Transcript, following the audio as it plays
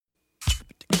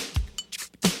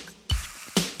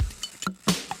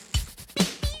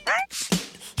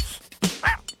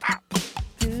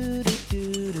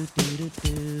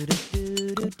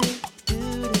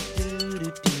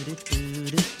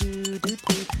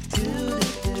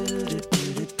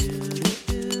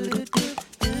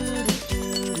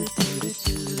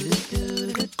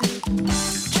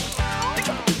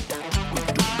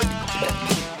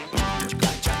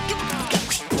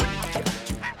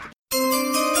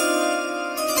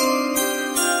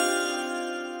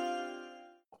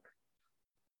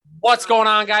What's going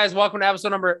on, guys? Welcome to episode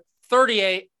number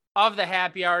 38 of the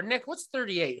Happy Hour. Nick, what's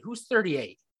 38? Who's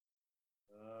 38?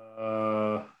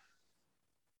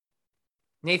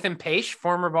 Nathan Pache,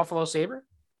 former Buffalo Sabre?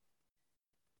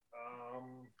 Are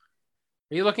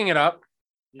you looking it up?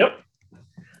 Yep.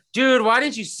 Dude, why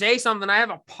didn't you say something? I have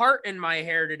a part in my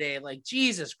hair today. Like,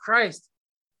 Jesus Christ.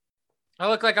 I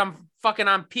look like I'm fucking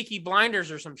on Peaky Blinders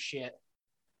or some shit.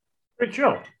 Great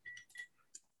show.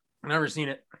 Never seen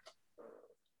it.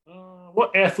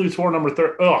 What athletes wore number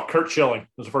 30? Oh, Kurt Schilling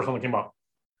was the first one that came up.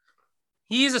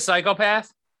 He's a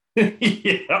psychopath.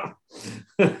 Yeah.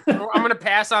 I'm going to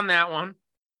pass on that one.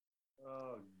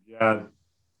 Oh, God.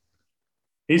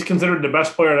 He's considered the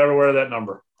best player to ever wear that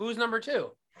number. Who's number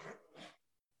 2?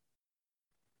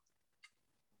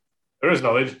 There is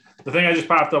no. The thing I just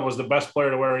popped up was the best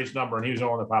player to wear each number, and he was the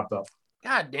one that popped up.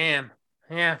 God damn.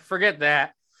 Yeah, forget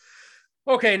that.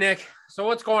 Okay, Nick. So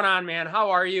what's going on, man?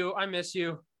 How are you? I miss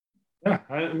you. Yeah,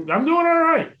 I'm doing all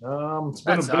right. It's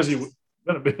been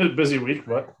a busy week,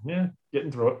 but yeah,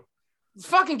 getting through it. Let's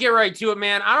fucking get right to it,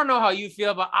 man. I don't know how you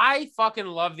feel, but I fucking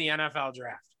love the NFL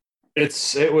draft.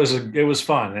 It was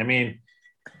fun. I mean,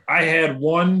 I had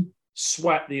one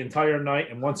sweat the entire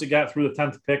night, and once it got through the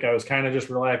 10th pick, I was kind of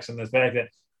just relaxing the fact that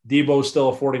Debo's still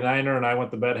a 49er, and I went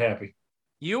to bed happy.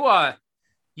 You went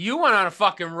on a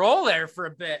fucking roll there for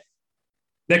a bit.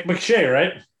 Nick McShay,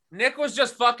 right? Nick was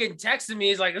just fucking texting me.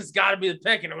 He's like, "It's got to be the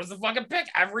pick," and it was the fucking pick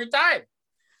every time.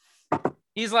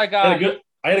 He's like, I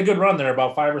had a good run there,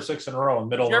 about 5 or 6 in a row in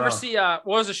middle. Did you ever see what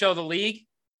was the show, The League?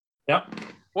 Yep.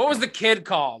 What was the kid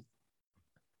called?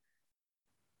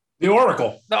 The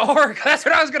Oracle. The Oracle. That's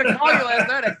what I was gonna call you last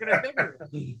night. I couldn't think of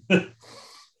it.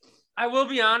 I will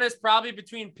be honest, probably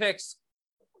between picks,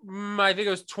 I think it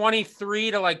was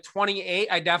 23 to like 28.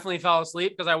 I definitely fell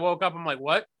asleep because I woke up. I'm like,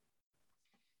 what?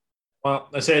 Well,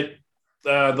 I said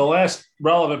the last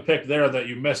relevant pick there that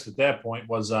you missed at that point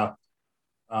was Kaiir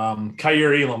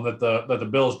Elam that the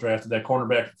Bills drafted, that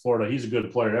cornerback from Florida. He's a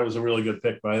good player. That was a really good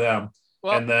pick by them.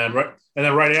 Well, and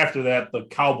then right after that, the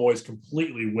Cowboys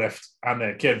completely whiffed on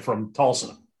that kid from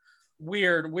Tulsa.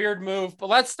 Weird move. But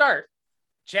let's start.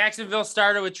 Jacksonville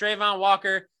started with Trayvon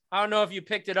Walker. I don't know if you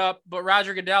picked it up, but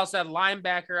Roger Goodell said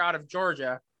linebacker out of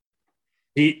Georgia.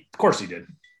 Of course he did.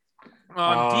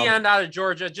 D-end out of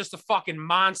Georgia, just a fucking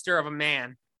monster of a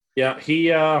man. Yeah, he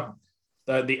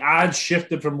the odds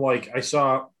shifted from, like, I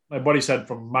saw my buddy said,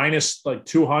 from minus like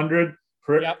 200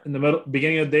 in the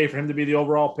beginning of the day for him to be the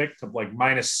overall pick to like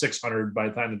minus 600 by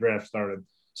the time the draft started.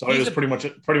 So it was pretty much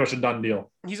a done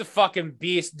deal. He's a fucking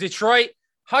beast. Detroit,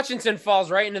 Hutchinson falls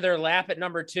right into their lap at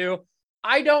number 2.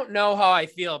 I don't know how I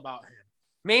feel about him.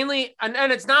 Mainly, and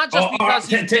it's not just because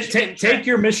take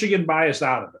your Michigan bias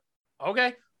out of it.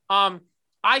 Okay.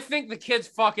 I think the kid's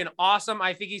fucking awesome.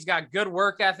 I think he's got good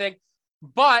work ethic,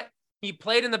 but he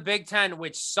played in the Big Ten,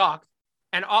 which sucked.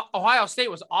 And Ohio State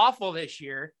was awful this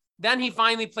year. Then he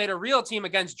finally played a real team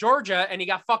against Georgia, and he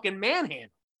got fucking manhandled.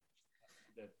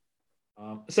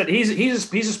 I said he's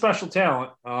a special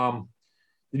talent.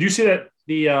 Did you see that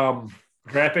the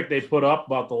graphic they put up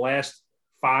about the last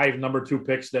 5 number 2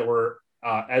 picks that were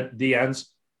at the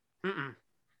ends?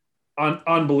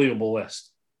 Unbelievable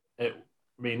list.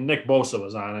 Nick Bosa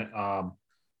was on it. Off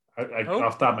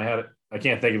the top of my head, I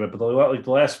can't think of it, but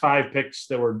the last 5 picks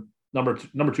that were number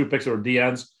 2 picks that were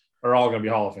DNs are all going to be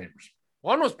Hall of Famers.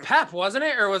 One was Pep, wasn't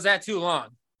it? Or was that too long?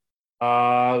 It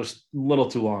was a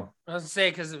little too long. I was going to say,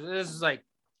 because this is like,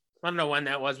 I don't know when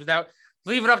that was. Without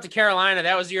leave it up to Carolina.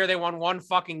 That was the year they won 1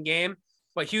 fucking game,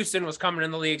 but Houston was coming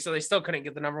in the league, so they still couldn't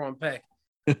get the number 1 pick.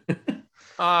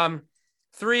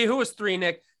 3, who was 3,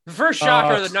 Nick? The first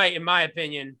shocker of the night, in my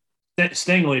opinion.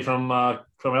 Stingley from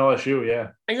LSU, yeah.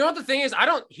 And you know what the thing is?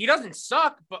 He doesn't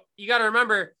suck, but you got to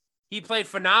remember he played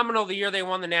phenomenal the year they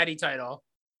won the Natty title.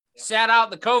 Yeah. Sat out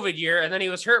the COVID year, and then he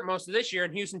was hurt most of this year,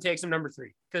 and Houston takes him number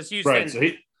 3 because Houston. Right, so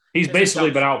he's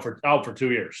basically been out for 2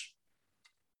 years.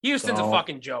 Houston's a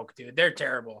fucking joke, dude. They're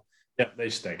terrible. Yep, they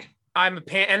stink. And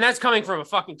that's coming from a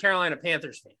fucking Carolina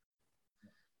Panthers fan.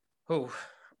 Who?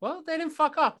 Well, they didn't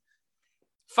fuck up.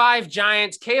 5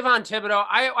 Giants, Kayvon Thibodeau.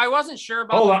 I wasn't sure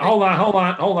about. Hold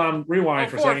on. Rewind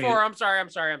for a second. 4. I'm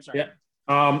sorry. Yeah.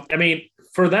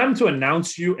 For them to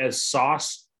announce you as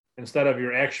Sauce instead of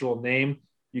your actual name,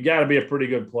 you got to be a pretty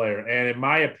good player. And in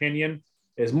my opinion,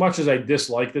 as much as I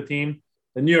dislike the team,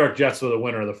 the New York Jets were the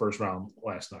winner of the first round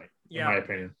last night. In my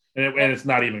opinion, and it's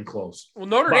not even close. Well,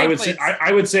 Notre Dame.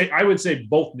 I would say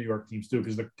both New York teams too,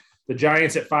 because the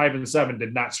Giants at 5 and 7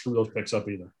 did not screw those picks up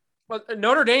either. Well,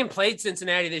 Notre Dame played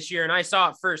Cincinnati this year, and I saw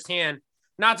it firsthand.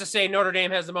 Not to say Notre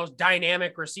Dame has the most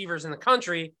dynamic receivers in the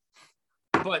country,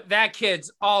 but that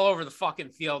kid's all over the fucking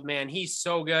field, man. He's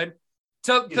so good.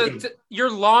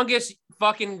 Your longest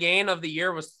fucking gain of the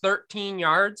year was 13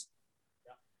 yards.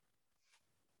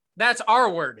 That's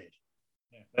R-worded.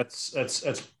 That's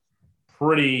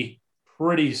pretty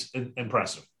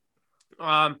impressive.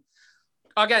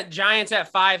 Again, Giants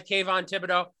at 5, Kayvon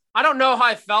Thibodeaux. I don't know how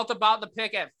I felt about the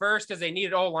pick at first because they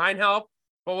needed O-line help,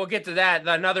 but we'll get to that.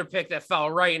 Another pick that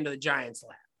fell right into the Giants'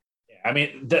 lap. Yeah, I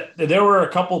mean, there were a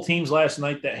couple teams last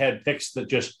night that had picks that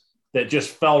just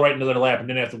fell right into their lap and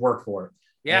didn't have to work for it.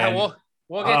 Yeah, and,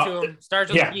 we'll get to them.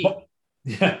 Starts with P.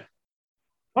 Yeah.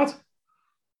 What?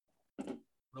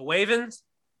 The Wavens?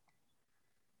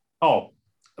 Oh,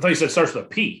 I thought you said starts with a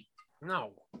P.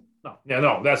 No. Yeah,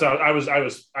 no. That's how I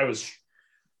was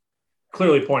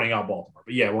clearly pointing out Baltimore,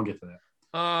 but yeah, we'll get to that.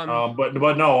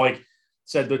 But no, like I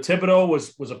said, the Thibodeaux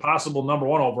was a possible number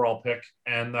 1 overall pick,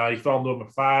 and he fell into him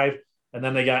at 5, and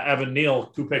then they got Evan Neal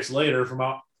 2 picks later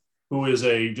who is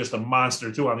just a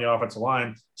monster too on the offensive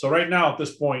line. So right now at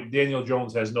this point, Daniel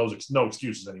Jones has no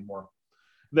excuses anymore.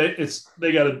 They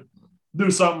got to do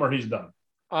something or he's done.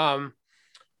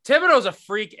 Thibodeau's a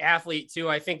freak athlete too.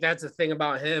 I think that's the thing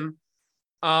about him.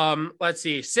 Let's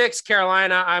see. 6,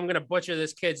 Carolina. I'm going to butcher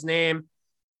this kid's name.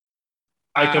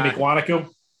 Ika Mikwanaku.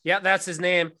 Yeah, that's his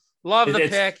name. Love the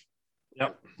pick.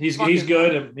 Yep. He's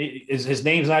good. His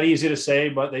name's not easy to say,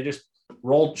 but they just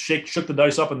shook the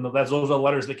dice up, and those are the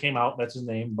letters that came out. That's his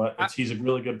name, but he's a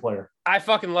really good player. I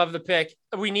fucking love the pick.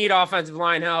 We need offensive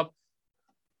line help.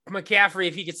 McCaffrey,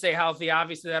 if he could stay healthy,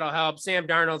 obviously that'll help. Sam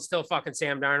Darnold's still fucking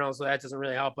Sam Darnold, so that doesn't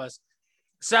really help us.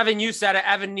 7, you said it.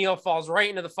 Evan Neal falls right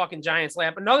into the fucking Giants'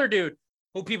 lap. Another dude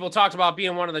who people talked about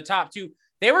being one of the top 2.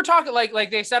 They were talking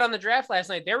like they said on the draft last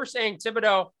night. They were saying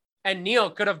Thibodeaux and Neal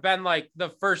could have been like the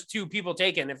first 2 people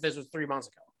taken if this was 3 months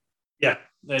ago. Yeah,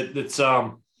 it's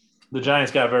the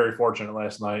Giants got very fortunate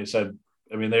last night. He said,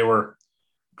 I mean, they were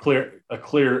clearly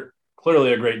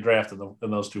a great draft in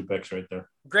those 2 picks right there.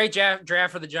 Great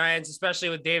draft for the Giants, especially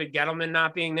with David Gettleman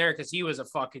not being there because he was a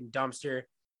fucking dumpster.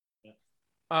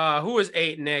 Who was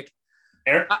 8, Nick?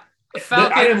 I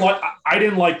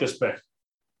didn't like this pick.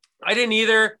 I didn't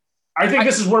either. I think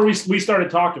this is where we started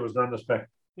talking was during this pick.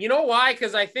 You know why?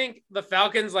 Because I think the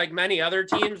Falcons, like many other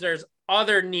teams, there's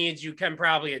other needs you can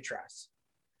probably address.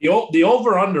 The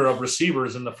over-under of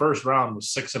receivers in the first round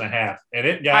was 6.5, and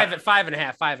it got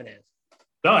 5.5.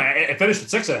 No, it finished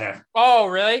at 6.5. Oh,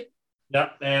 really?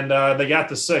 Yep, and they got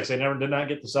to 6. They did not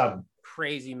get to 7.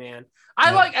 Crazy, man.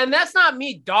 And that's not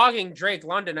me dogging Drake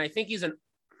London. I think he's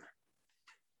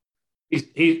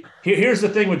here's the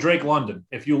thing with Drake London.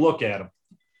 If you look at him,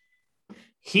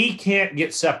 he can't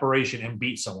get separation and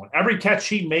beat someone. Every catch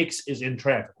he makes is in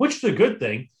traffic, which is a good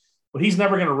thing. But he's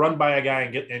never going to run by a guy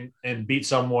and get and beat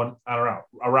someone on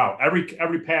a route.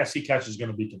 Every pass he catches is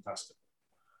going to be contested.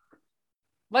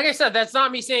 Like I said, that's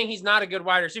not me saying he's not a good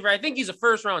wide receiver. I think he's a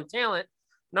first round talent.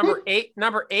 Number eight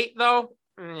though.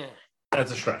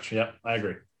 That's a stretch. Yeah, I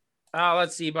agree.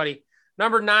 Let's see, buddy.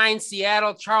 Number 9,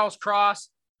 Seattle, Charles Cross.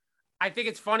 I think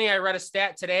it's funny. I read a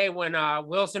stat today when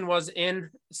Wilson was in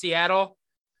Seattle,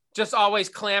 just always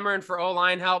clamoring for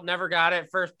O-line help. Never got it.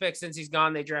 First pick since he's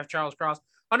gone. They draft Charles Cross.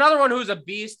 Another one who's a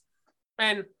beast.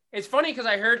 And it's funny because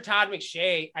I heard Todd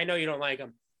McShay, I know you don't like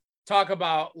him, talk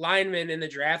about linemen in the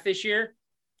draft this year.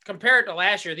 Compared to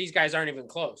last year, these guys aren't even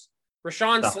close.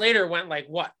 Rashawn Slater went like,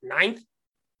 what, 9th?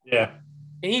 Yeah.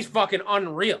 And he's fucking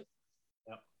unreal.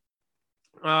 Yep.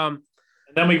 And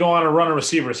then we go on a run of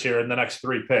receivers here in the next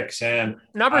 3 picks. And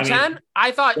number 10,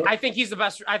 I think he's the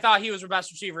best. I thought he was the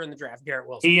best receiver in the draft, Garrett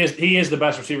Wilson. He is the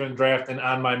best receiver in the draft. And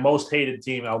on my most hated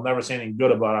team, I'll never say anything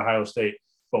good about Ohio State,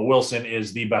 but Wilson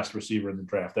is the best receiver in the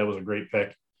draft. That was a great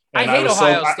pick. And I hate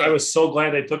Ohio State. I was so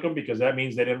glad they took him because that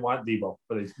means they didn't want Debo,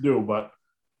 but they do, but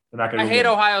they're not going to. I hate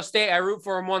Ohio State. I root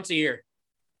for him once a year.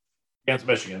 Against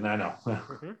Michigan, I know.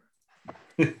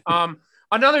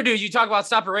 Another dude, you talk about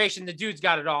separation. The dude's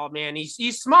got it all, man.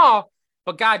 He's small,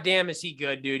 but goddamn is he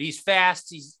good, dude. He's fast.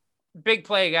 He's a big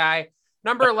play guy.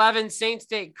 Number 11, Saints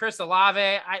take Chris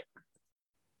Olave.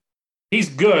 He's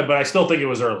good, but I still think it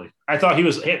was early. I thought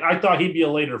he'd be a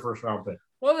later first round pick.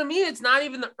 Well, to me, it's not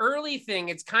even the early thing.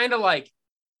 It's kind of like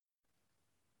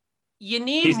you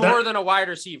need more than a wide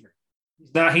receiver.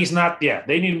 He's not. Yeah,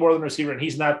 they need more than a receiver, and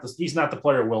he's not the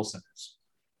player Wilson is.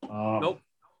 Nope.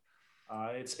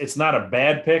 It's not a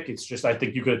bad pick. It's just I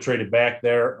think you could have traded back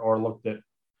there or looked at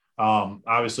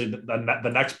obviously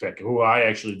the next pick, who I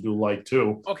actually do like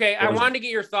too. Okay, I wanted to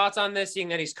get your thoughts on this, seeing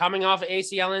that he's coming off an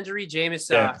ACL injury,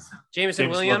 Jameson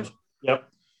Williams. Yep.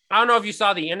 I don't know if you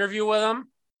saw the interview with him.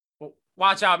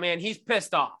 Watch out, man. He's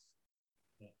pissed off.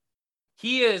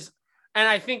 He is. And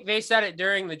I think they said it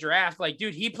during the draft. Like,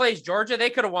 dude, he plays Georgia. They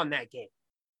could have won that game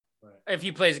if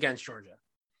he plays against Georgia.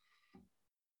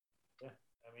 Yeah,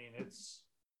 I mean, it's.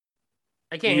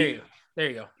 I can't hear you. There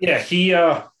you go.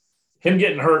 Yeah, him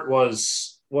getting hurt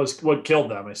was what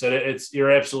killed them. I said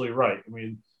you're absolutely right. I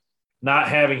mean, not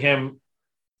having him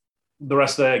the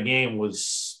rest of that game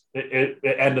was it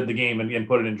ended the game and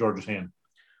put it in Georgia's hand.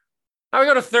 Now we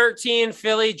go to 13,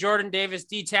 Philly, Jordan Davis,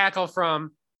 D tackle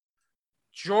from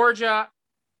Georgia.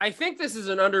 I think this is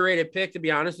an underrated pick, to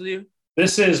be honest with you.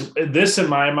 This in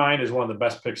my mind is one of the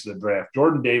best picks of the draft.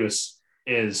 Jordan Davis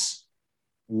is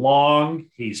long,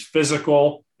 he's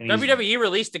physical. And WWE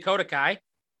released Dakota Kai.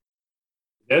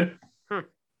 Did?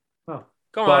 Oh,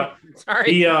 go on.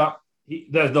 Sorry.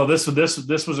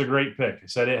 This was a great pick. I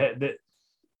said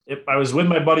I was with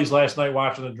my buddies last night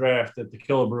watching the draft at the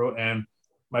Killebrew, and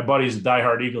my buddy's a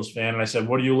diehard Eagles fan, and I said,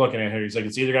 "What are you looking at here?" He's like,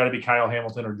 "It's either got to be Kyle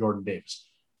Hamilton or Jordan Davis,"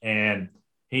 and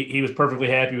he was perfectly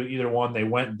happy with either one. They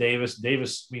went Davis.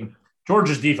 Davis. I mean,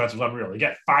 Georgia's defense was unreal. They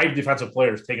got 5 defensive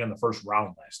players taken in the first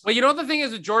round last. Well, you know what the thing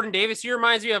is with Jordan Davis? He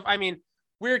reminds me of. I mean,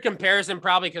 weird comparison,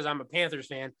 probably because I'm a Panthers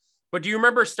fan. But do you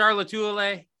remember Star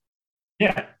Lotulelei?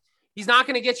 Yeah. He's not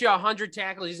going to get you 100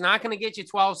 tackles. He's not going to get you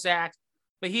 12 sacks,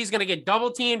 but he's going to get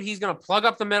double teamed. He's going to plug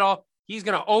up the middle. He's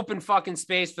going to open fucking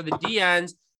space for the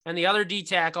DNs and the other D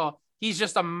tackle. He's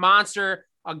just a monster,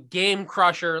 a game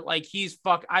crusher. Like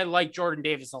I like Jordan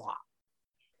Davis a lot.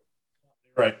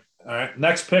 Right. All right.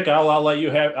 Next pick. I'll let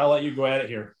you go at it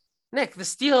here. Nick, the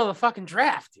steal of the fucking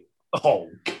draft, dude. Oh,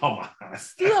 come on.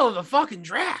 Steal of the fucking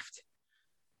draft.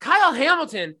 Kyle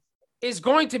Hamilton is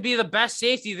going to be the best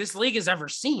safety this league has ever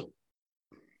seen.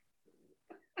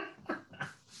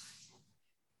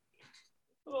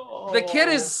 The kid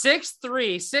is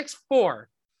 6'3", 6'4".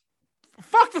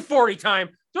 Fuck the 40 time.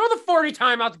 Throw the 40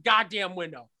 time out the goddamn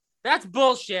window. That's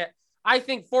bullshit. I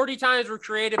think 40 times were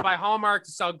created by Hallmark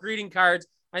to sell greeting cards.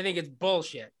 I think it's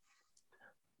bullshit.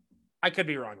 I could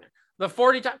be wrong there. The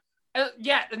 40 time.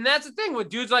 Yeah, and that's the thing with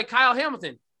dudes like Kyle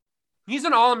Hamilton. He's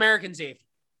an all-American safety.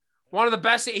 One of the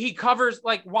best. He covers,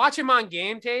 like, watch him on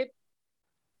game tape.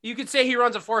 You could say he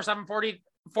runs a 4.740,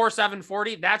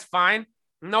 4.740. That's fine.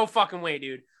 No fucking way,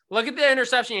 dude. Look at the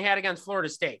interception he had against Florida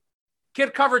State.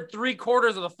 Kid covered 3/4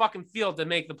 of the fucking field to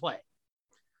make the play.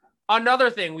 Another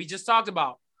thing we just talked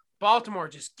about, Baltimore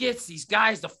just gets these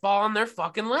guys to fall on their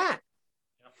fucking lap.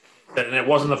 And it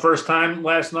wasn't the first time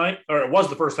last night, or it was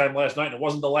the first time last night, and it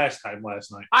wasn't the last time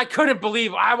last night. I couldn't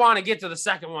believe, I want to get to the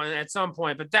second one at some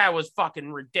point, but that was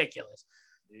fucking ridiculous.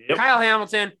 Yep. Kyle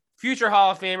Hamilton, future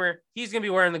Hall of Famer. He's going to be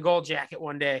wearing the gold jacket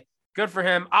one day. Good for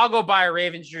him. I'll go buy a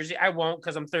Ravens jersey. I won't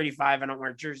because I'm 35. I don't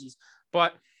wear jerseys.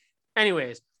 But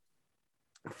anyways,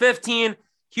 15,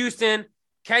 Houston,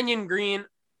 Kenyon Green.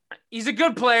 He's a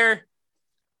good player.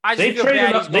 They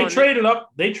traded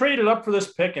up for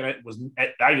this pick, and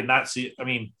I did not see it. I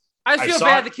mean, I just feel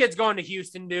bad the kid's going to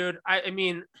Houston, dude. I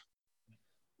mean,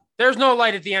 there's no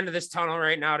light at the end of this tunnel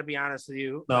right now, to be honest with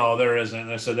you. No, there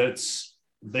isn't. So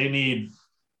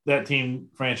that team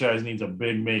franchise needs a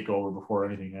big makeover before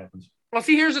anything happens. Well,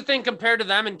 see, here's the thing compared to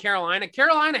them in Carolina.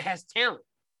 Carolina has talent.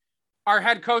 Our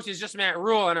head coach is just Matt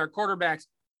Rule, and our quarterbacks.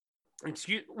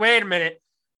 Wait a minute.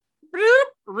 Bloop,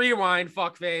 rewind,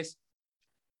 fuckface.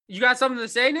 You got something to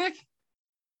say, Nick?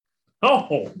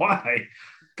 Oh, why?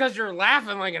 Because you're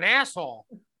laughing like an asshole.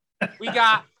 We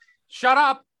got shut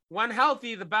up. When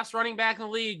healthy, the best running back in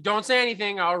the league. Don't say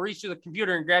anything. I'll reach to the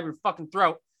computer and grab your fucking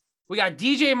throat. We got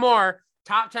DJ Moore,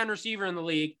 top 10 receiver in the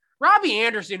league. Robbie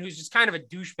Anderson, who's just kind of a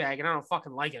douchebag, and I don't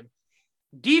fucking like him.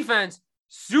 Defense,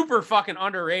 super fucking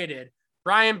underrated.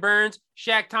 Brian Burns,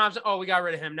 Shaq Thompson. Oh, we got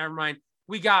rid of him. Never mind.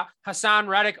 We got Hassan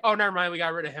Reddick. Oh, never mind. We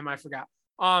got rid of him. I forgot.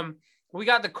 We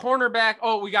got the cornerback.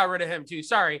 Oh, we got rid of him too.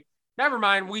 Sorry. Never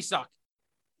mind. We suck.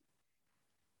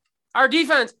 Our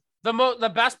defense,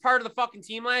 the best part of the fucking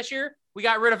team last year, we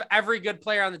got rid of every good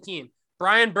player on the team.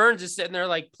 Brian Burns is sitting there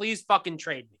like, please fucking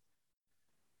trade me.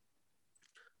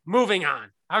 Moving on.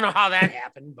 I don't know how that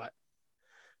happened, but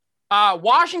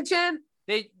Washington,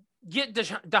 they get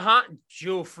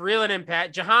reeling in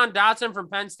Pat. Jahan Dotson from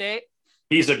Penn State.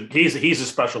 He's a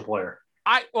special player.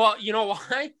 Well, you know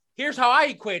why? Here's how I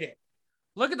equate it.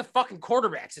 Look at the fucking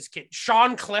quarterbacks. This kid,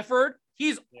 Sean Clifford,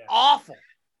 he's awful.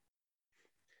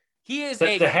 He is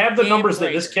to have the numbers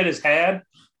that this kid has had.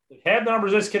 Have the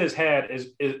numbers this kid has had is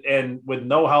and with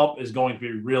no help is going to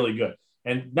be really good.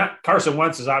 And not Carson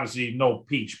Wentz is obviously no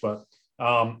peach, but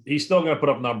he's still going to put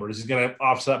up numbers. He's going to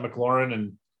offset McLaurin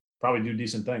and probably do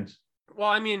decent things. Well,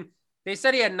 I mean, they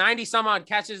said he had 90 some odd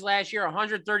catches last year,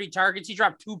 130 targets. He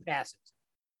dropped 2 passes.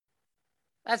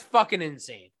 That's fucking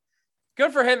insane.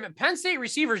 Good for him. Penn State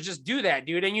receivers just do that,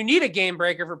 dude. And you need a game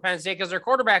breaker for Penn State because their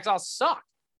quarterbacks all suck.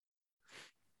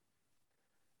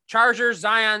 Chargers,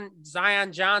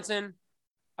 Zion Johnson,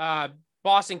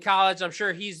 Boston College. I'm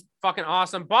sure he's fucking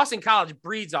awesome. Boston College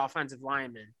breeds offensive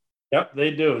linemen. Yep,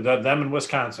 they do. Them in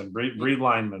Wisconsin breed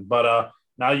linemen. But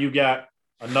now you got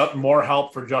more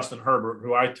help for Justin Herbert,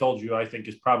 who I told you I think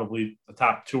is probably the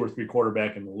top 2 or 3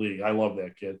 quarterback in the league. I love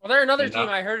that kid. Well, they're another team.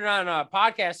 I heard it on a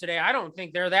podcast today. I don't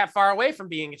think they're that far away from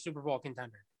being a Super Bowl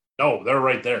contender. No, they're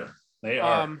right there. They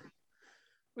are.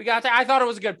 We got that. I thought it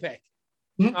was a good pick.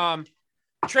 Mm-hmm.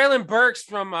 Treylon Burks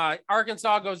from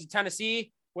Arkansas goes to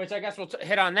Tennessee, which I guess we'll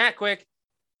hit on that quick.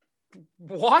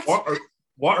 What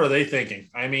are they thinking?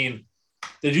 I mean,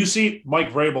 did you see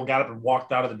Mike Vrabel got up and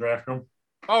walked out of the draft room?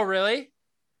 Oh, really?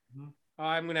 Mm-hmm. Oh,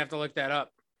 I'm going to have to look that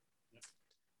up.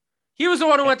 He was the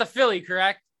one who went to Philly,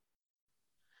 correct?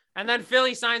 And then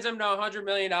Philly signs him to a $100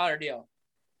 million deal.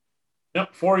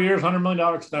 Yep, 4 years, $100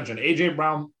 million extension. A.J.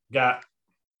 Brown got –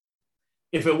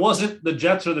 if it wasn't the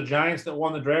Jets or the Giants that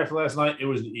won the draft last night, it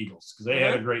was the Eagles because they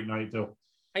had a great night too.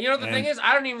 And you know the thing is,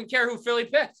 I don't even care who Philly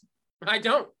picked. I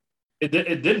don't. It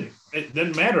didn't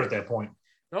matter at that point.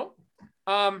 Nope.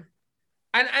 And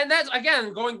that's,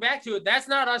 again, going back to it, that's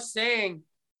not us saying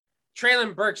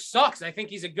Treylon Burks sucks. I think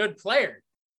he's a good player.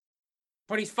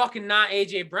 But he's fucking not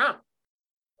A.J. Brown.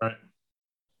 Right.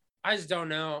 I just don't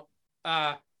know.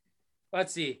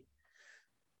 Let's see.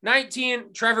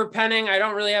 19, Trevor Penning. I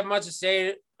don't really have much to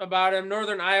say about him.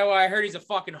 Northern Iowa, I heard he's a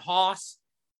fucking hoss.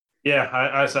 Yeah,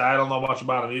 I said I don't know much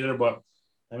about him either, but,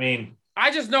 I mean.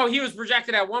 I just know he was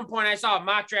projected at one point. I saw a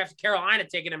mock draft of Carolina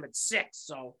taking him at 6,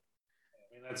 so.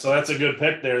 So that's a good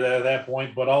pick there at that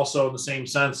point, but also in the same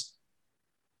sense,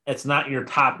 it's not your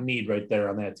top need right there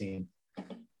on that team.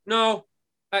 No.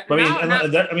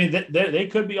 They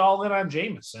could be all in on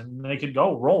Jameis, and they could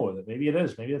go roll with it. Maybe it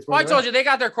is. Maybe that's what I told you they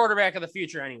got their quarterback of the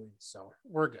future anyway, so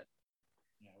we're good.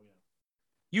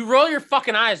 You roll your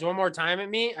fucking eyes one more time at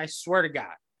me, I swear to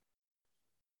God.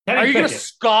 Are you going to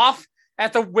scoff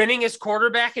at the winningest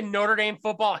quarterback in Notre Dame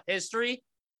football history?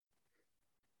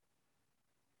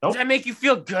 Nope. Does that make you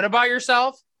feel good about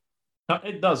yourself?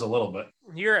 It does a little bit.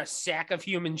 You're a sack of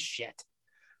human shit.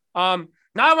 Now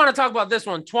I want to talk about this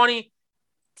one. 20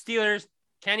 Steelers,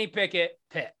 Kenny Pickett,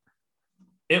 Pitt.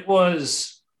 It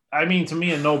was, I mean, to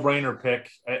me, a no-brainer pick.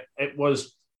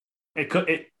 It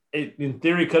in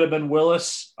theory could have been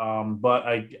Willis, but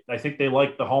I think they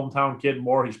like the hometown kid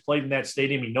more. He's played in that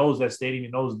stadium. He knows that stadium. He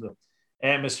knows the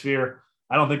atmosphere.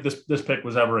 I don't think this pick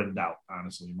was ever in doubt,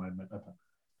 honestly.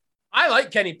 I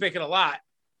like Kenny Pickett a lot.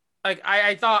 Like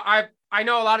I thought I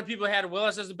know a lot of people had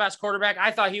Willis as the best quarterback.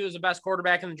 I thought he was the best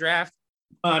quarterback in the draft.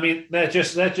 I mean, that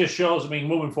just shows, I mean,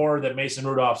 moving forward that Mason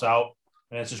Rudolph's out,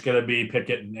 and it's just going to be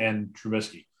Pickett and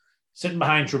Trubisky. Sitting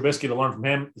behind Trubisky to learn from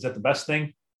him, is that the best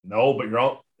thing? No, but you're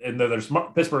out. And they're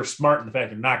smart. Pittsburgh's smart in the fact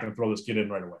they're not going to throw this kid in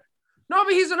right away. No,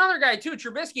 but he's another guy too.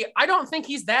 Trubisky, I don't think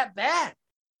he's that bad.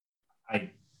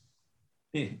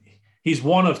 He's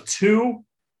one of 2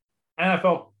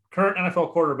 current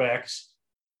NFL quarterbacks,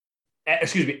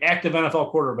 active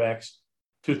NFL quarterbacks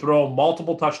to throw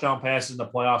multiple touchdown passes in the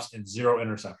playoffs and 0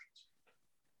 interceptions.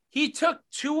 He took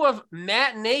 2 of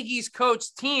Matt Nagy's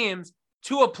coach teams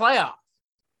to a playoff.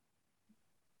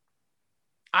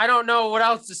 I don't know what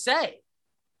else to say.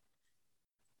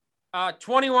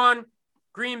 21,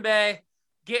 Green Bay,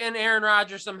 getting Aaron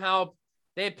Rodgers some help.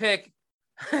 They pick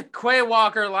Quay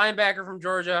Walker, linebacker from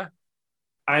Georgia.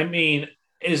 I mean,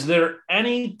 is there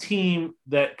any team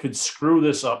that could screw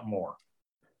this up more?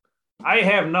 I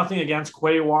have nothing against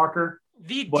Quay Walker.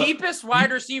 The deepest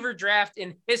wide receiver draft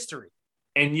in history.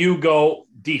 And you go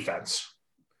defense.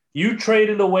 You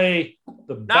traded away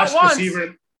the best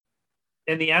receiver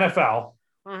in the NFL.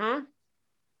 Mm-hmm.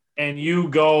 And you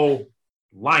go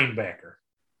linebacker.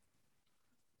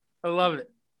 I love it.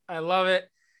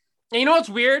 And you know what's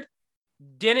weird?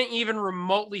 Didn't even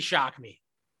remotely shock me.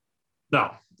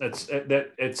 No,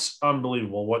 it's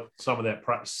unbelievable what some of that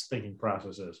thinking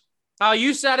process is.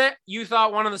 You said it. You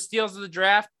thought one of the steals of the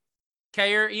draft,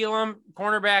 Kaiir Elam,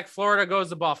 cornerback, Florida, goes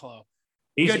to Buffalo.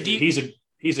 He's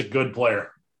a good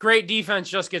player. Great defense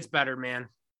just gets better, man.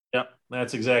 Yep,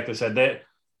 that's exactly said.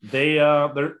 They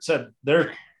said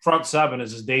their front 7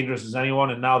 is as dangerous as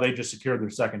anyone, and now they just secured their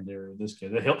secondary with this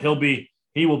kid.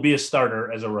 He will be a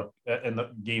starter as in the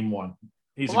game 1.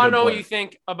 I want to know what you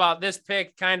think about this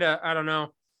pick. Kind of, I don't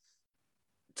know.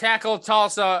 Tackle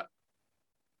Tulsa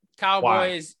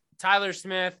Cowboys, Tyler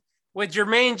Smith with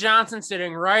Jermaine Johnson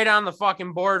sitting right on the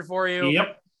fucking board for you.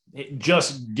 Yep.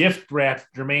 Just gift wrapped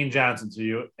Jermaine Johnson to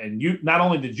you. And you not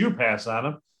only did you pass on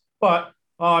him, but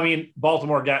Well, I mean,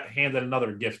 Baltimore got handed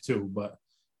another gift too, but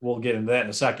we'll get into that in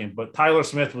a second. But Tyler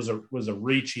Smith was a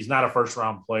reach. He's not a first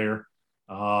round player.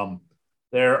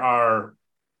 There are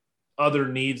other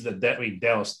needs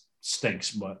Dallas stinks,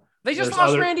 but they just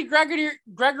lost Randy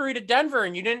Gregory to Denver,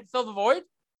 and you didn't fill the void.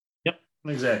 Yep,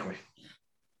 exactly.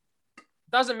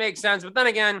 Doesn't make sense, but then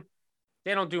again,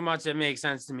 they don't do much that makes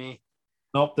sense to me.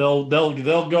 Nope, they'll go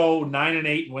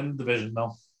 9-8 and win the division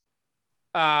though.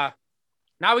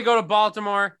 Now we go to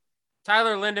Baltimore.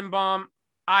 Tyler Lindenbaum,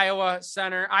 Iowa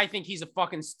center. I think he's a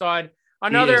fucking stud.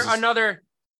 Another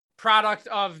product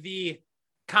of the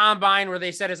combine where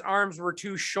they said his arms were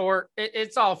too short.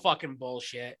 It's all fucking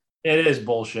bullshit. It is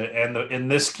bullshit. And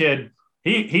this kid,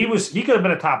 he could have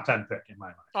been a top 10 pick in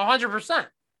my mind. 100%.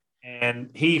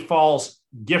 And he falls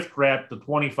gift wrapped to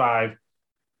 25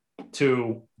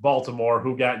 to Baltimore,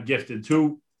 who got gifted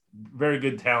two very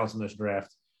good talents in this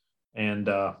draft. And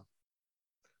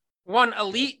one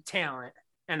elite talent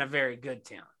and a very good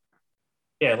talent.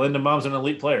 Yeah, Lindenbaum's an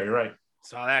elite player. You're right.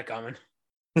 Saw that coming.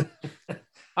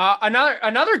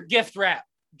 Another gift wrap.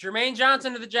 Jermaine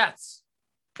Johnson to the Jets.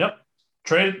 Yep.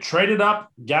 Traded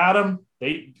up, got him.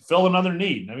 They fill another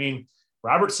need. I mean,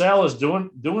 Robert Saleh is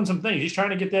doing some things. He's trying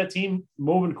to get that team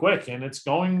moving quick, and it's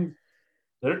going.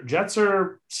 The Jets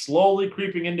are slowly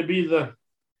creeping in to be the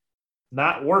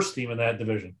not worst team in that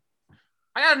division.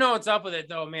 I gotta know what's up with it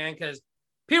though, man, because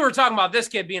people were talking about this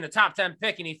kid being a top 10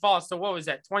 pick, and he falls to what was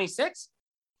that, 26?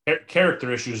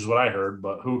 Character issues is what I heard,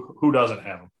 but who doesn't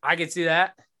have them? I could see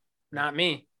that. Not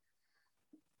me.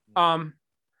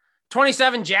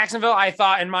 27 Jacksonville, I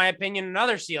thought, in my opinion,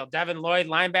 another steal. Devin Lloyd,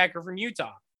 linebacker from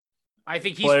Utah. I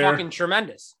think he's fucking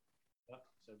tremendous.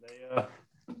 So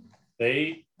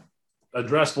they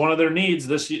addressed one of their needs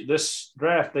this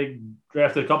draft. They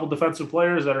drafted a couple defensive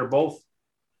players that are both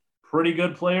pretty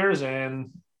good players,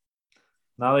 and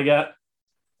now they got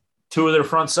two of their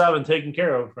front seven taken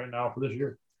care of right now for this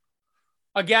year.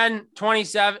 Again,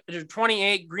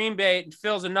 28, Green Bay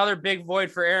fills another big void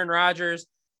for Aaron Rodgers.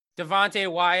 Devontae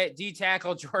Wyatt, D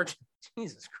tackle, George.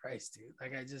 Jesus Christ, dude.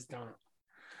 Like, I just don't.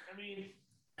 I mean,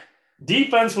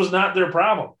 defense was not their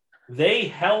problem. They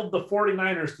held the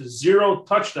 49ers to 0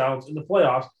 touchdowns in the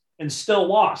playoffs and still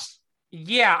lost.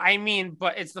 Yeah, I mean,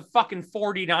 but it's the fucking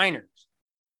 49ers.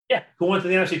 Yeah, who went to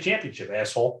the NFC Championship,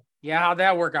 asshole? Yeah, how'd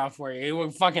that work out for you? You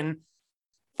would fucking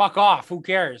fuck off. Who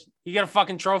cares? You get a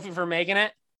fucking trophy for making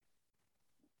it?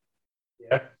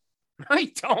 Yeah.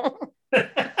 I don't.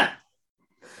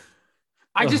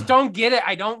 I just don't get it.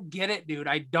 I don't get it, dude.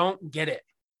 I don't get it.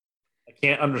 I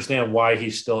can't understand why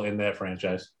he's still in that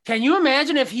franchise. Can you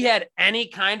imagine if he had any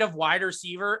kind of wide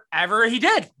receiver ever? He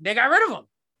did. They got rid of him.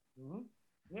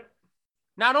 Mm-hmm. Yep.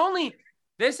 Not only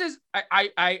this is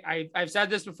I've said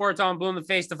this before. It's on blue in the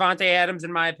face. Devontae Adams,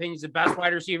 in my opinion, is the best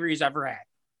wide receiver he's ever had.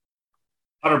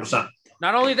 100%.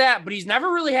 Not only that, but he's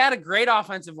never really had a great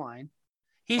offensive line.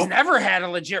 He's never had a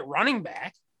legit running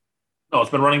back. No,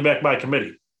 it's been running back by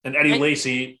committee. And Eddie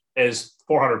Lacy is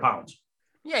 400 pounds.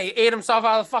 Yeah, he ate himself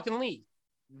out of the fucking league.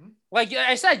 Mm-hmm. Like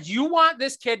I said, you want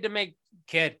this kid to make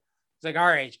He's like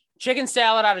our age, chicken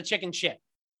salad out of chicken shit.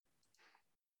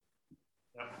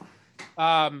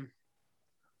 Yep.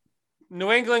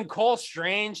 New England, Cole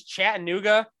Strange,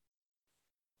 Chattanooga.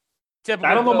 Typical.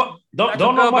 I don't know.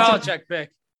 Don't know much. Belichick pick.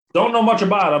 Don't know much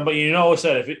about him, but you know,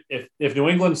 said if New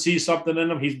England sees something in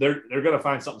him, they're going to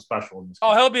find something special in this.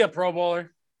 Oh, he'll be a Pro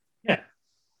Bowler. Yeah.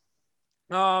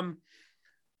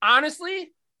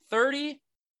 Honestly, 30,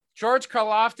 George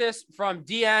Karlaftis from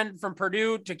DN from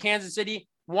Purdue to Kansas City,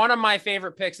 one of my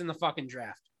favorite picks in the fucking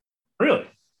draft. Really?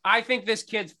 I think this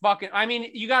kid's fucking, I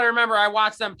mean, you got to remember, I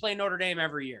watch them play Notre Dame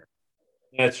every year.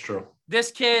 That's true.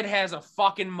 This kid has a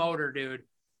fucking motor, dude.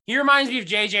 He reminds me of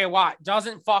JJ Watt.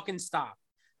 Doesn't fucking stop.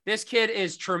 This kid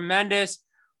is tremendous.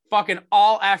 Fucking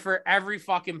all effort, every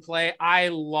fucking play. I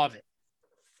love it.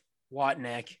 What,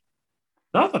 Nick?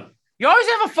 Nothing. You always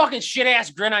have a fucking shit-ass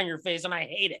grin on your face, and I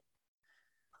hate it.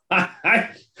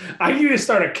 I need to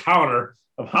start a counter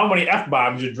of how many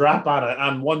F-bombs you drop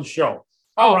on one show.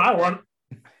 Oh, I run.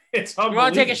 It's unbelievable. You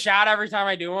want to take a shot every time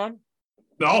I do one?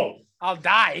 No. I'll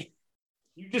die.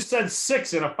 You just said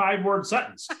 6 in a 5-word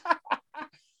sentence.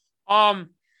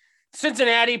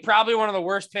 Cincinnati, probably one of the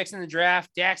worst picks in the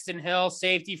draft. Daxton Hill,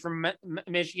 safety from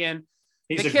Michigan.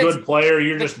 He's a good player.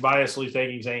 You're just biasly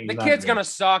saying the kid's going to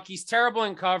suck. He's terrible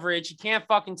in coverage. He can't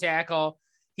fucking tackle.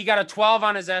 He got a 12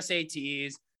 on his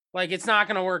SATs. Like, it's not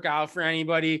going to work out for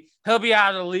anybody. He'll be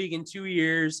out of the league in 2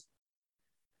 years.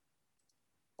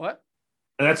 What?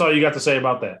 And that's all you got to say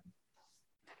about that.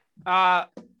 I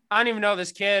don't even know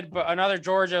this kid, but another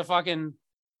Georgia fucking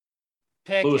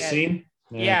pick. Lewis Cine?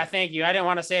 Yeah, thank you. I didn't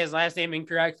want to say his last name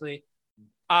incorrectly.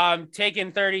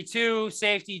 Taking 32,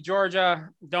 safety, Georgia.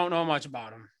 Don't know much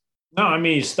about him. No, I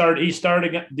mean, he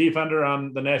started defender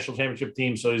on the national championship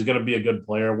team, so he's going to be a good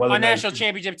player. A national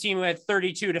championship team who had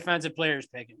 32 defensive players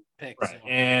picked. Right. So.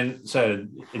 And said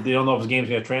they don't know if his game's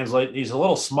going to translate. He's a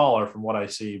little smaller from what I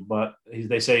see, but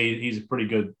they say he's a pretty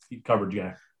good coverage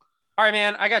guy. All right,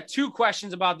 man. I got 2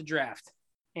 questions about the draft,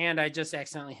 and I just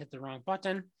accidentally hit the wrong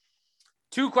button.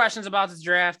 2 questions about this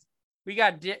draft. We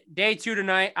got day 2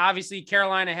 tonight. Obviously,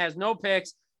 Carolina has no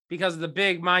picks because of the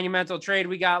big monumental trade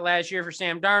we got last year for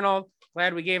Sam Darnold.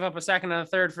 Glad we gave up a second and a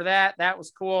third for that. That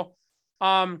was cool.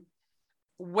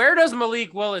 Where does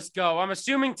Malik Willis go? I'm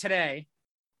assuming today.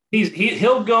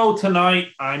 He'll go tonight.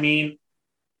 I mean,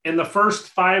 in the first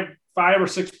five or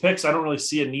 6 picks, I don't really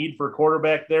see a need for a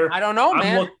quarterback there. I don't know,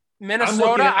 man.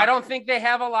 Minnesota, I don't think they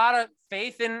have a lot of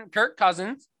faith in Kirk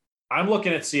Cousins. I'm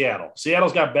looking at Seattle.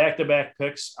 Seattle's got back-to-back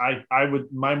picks.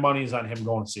 My money's on him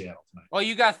going to Seattle tonight. Well,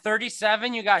 you got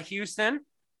 37. You got Houston.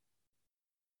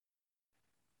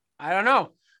 I don't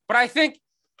know, but I think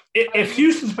if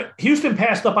Houston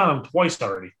passed up on him twice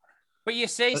already. But you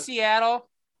say Seattle.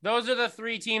 Those are the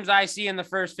 3 teams I see in the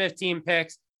first 15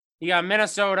 picks. You got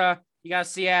Minnesota, you got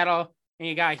Seattle, and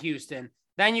you got Houston.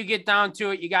 Then you get down to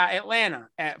it. You got Atlanta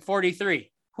at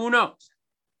 43. Who knows?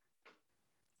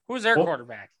 Who's their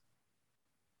quarterback?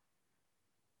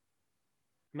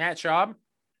 Matt Schaub?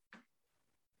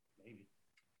 Maybe.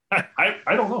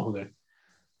 I don't know who they.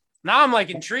 Now I'm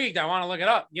intrigued. I want to look it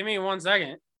up. Give me 1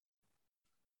 second.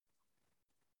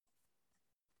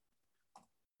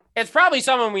 It's probably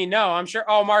someone we know. I'm sure.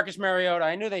 Oh, Marcus Mariota.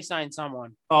 I knew they signed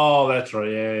someone. Oh, that's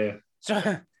right.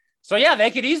 Yeah. So yeah,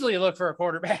 they could easily look for a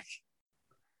quarterback.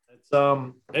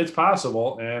 It's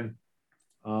possible. And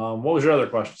what was your other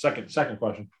question? Second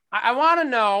question. I want to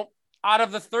know, out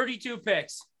of the 32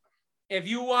 picks, if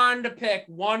you wanted to pick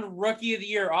one rookie of the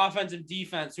year, offensive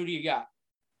defense, who do you got?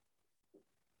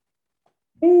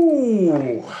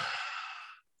 Ooh.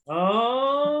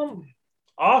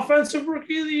 Offensive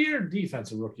rookie of the year,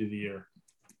 defensive rookie of the year.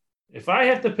 If I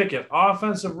have to pick an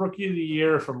offensive rookie of the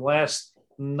year from last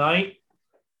night,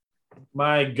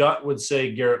 my gut would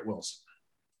say Garrett Wilson.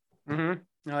 I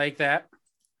like that.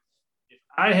 If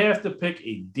I have to pick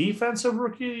a defensive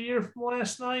rookie of the year from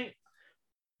last night,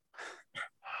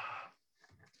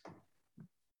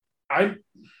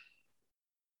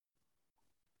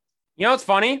 it's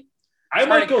funny. I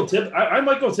might go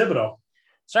Thibodeau.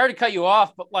 Sorry to cut you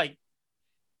off, but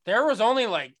there was only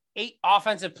 8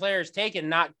 offensive players taken,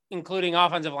 not including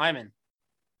offensive linemen.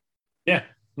 Yeah.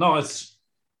 No,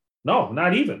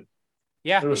 not even.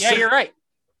 Yeah. You're right.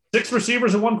 6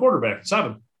 receivers and 1 quarterback.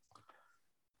 7.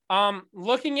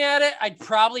 Looking at it, I'd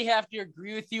probably have to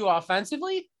agree with you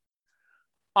offensively.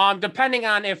 Depending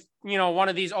on if, one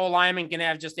of these old linemen can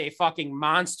have just a fucking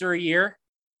monster year.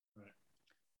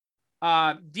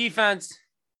 Right. Defense,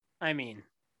 I mean.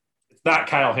 It's not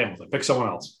Kyle Hamilton. Pick someone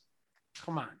else.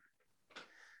 Come on.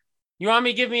 You want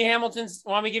me to give you Hamilton's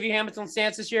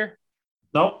stats this year?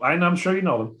 Nope. I'm sure you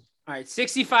know them. All right.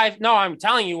 65. No, I'm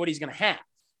telling you what he's going to have.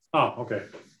 Oh, okay.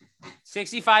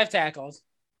 65 tackles.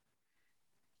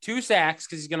 2 sacks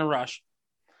because he's going to rush.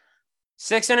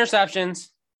 6 interceptions.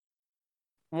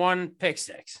 1 pick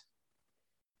six.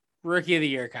 Rookie of the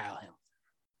year, Kyle Hamilton.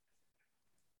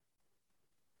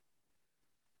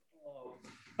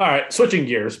 All right, switching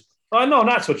gears. No,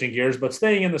 not switching gears, but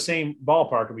staying in the same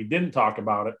ballpark. And we didn't talk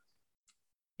about it.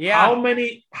 Yeah.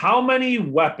 How many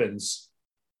weapons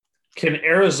can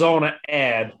Arizona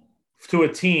add to a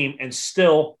team and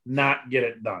still not get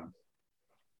it done?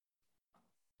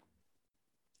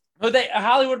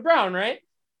 Hollywood Brown, right?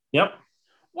 Yep.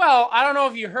 Well, I don't know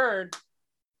if you heard.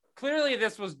 Clearly,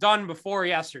 this was done before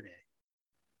yesterday.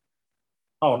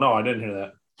 Oh, no, I didn't hear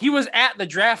that. He was at the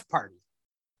draft party.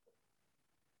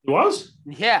 He was?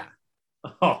 Yeah.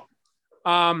 Oh.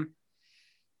 I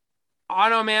don't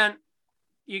know, man.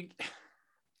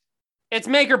 It's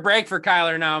make or break for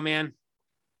Kyler now, man.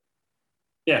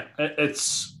 Yeah,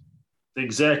 it's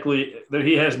exactly that.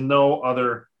 He has no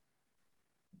other.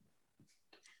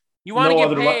 You want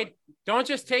to get paid? Don't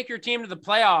just take your team to the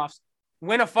playoffs,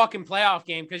 win a fucking playoff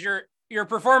game, because your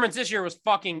performance this year was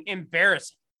fucking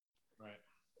embarrassing. Right.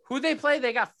 Who they play?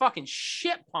 They got fucking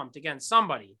shit pumped against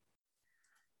somebody.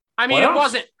 I mean, playoffs? It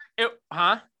wasn't.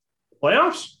 Huh?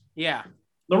 Playoffs? Yeah.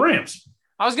 The Rams.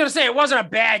 I was gonna say it wasn't a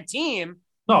bad team.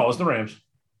 No, it was the Rams.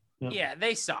 Yeah,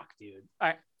 they suck, dude.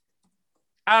 I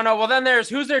don't know. Well, then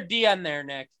who's their DN there,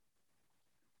 Nick?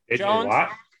 Jones?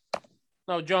 Watt?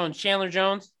 No, Jones. Chandler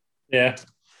Jones. Yeah.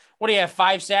 What do you have?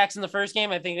 5 sacks in the first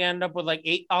game? I think they ended up with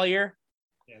 8 all year.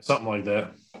 Yeah, something like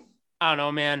that. I don't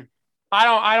know, man.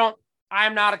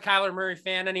 I'm not a Kyler Murray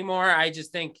fan anymore. I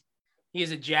just think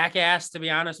he's a jackass, to be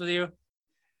honest with you.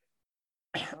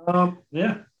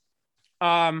 Yeah.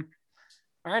 All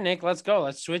right, Nick, let's go.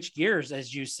 Let's switch gears,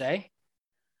 as you say.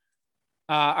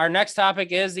 Our next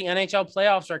topic is the NHL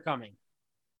playoffs are coming.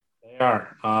 They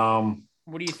are.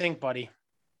 What do you think, buddy?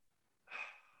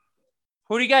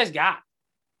 Who do you guys got?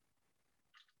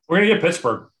 We're going to get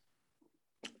Pittsburgh.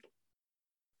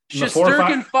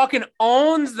 Shesterkin fucking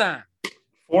owns them.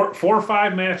 4-5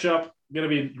 matchup. Going to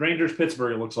be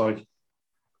Rangers-Pittsburgh, it looks like.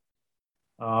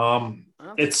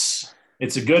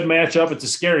 It's a good matchup. It's a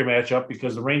scary matchup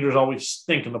because the Rangers always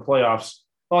stink in the playoffs.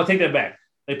 Well, I take that back.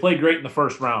 They play great in the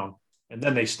first round, and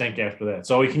then they stink after that.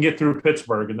 So we can get through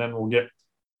Pittsburgh, and then we'll get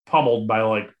pummeled by,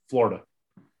 like, Florida.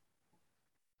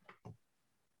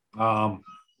 What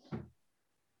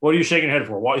are you shaking your head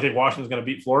for? What, you think Washington's going to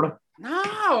beat Florida?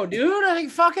 No, dude. I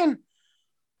think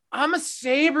I'm a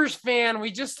Sabres fan.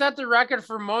 We just set the record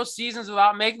for most seasons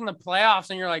without making the playoffs,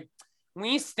 and you're like,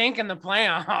 we stink in the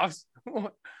playoffs.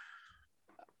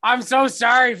 I'm so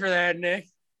sorry for that, Nick.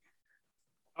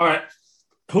 All right.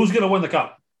 Who's going to win the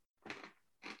cup? Do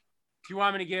you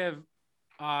want me to give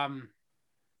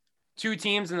two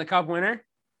teams in the cup winner?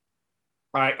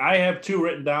 All right. I have two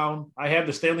written down. I have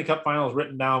the Stanley Cup Finals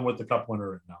written down with the cup winner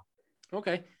written down.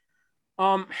 Okay.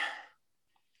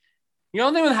 The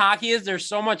only thing with hockey is there's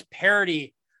so much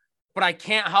parity, but I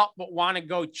can't help but want to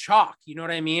go chalk. You know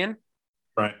what I mean?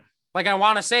 Right. Like I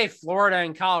want to say Florida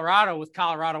and Colorado with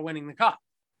Colorado winning the cup.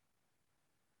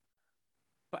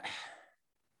 But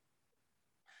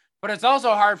it's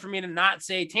also hard for me to not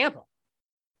say Tampa.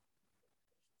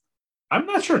 I'm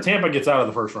not sure Tampa gets out of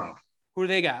the first round. Who do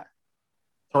they got?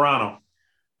 Toronto.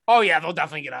 Oh, yeah, they'll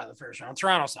definitely get out of the first round.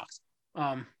 Toronto sucks.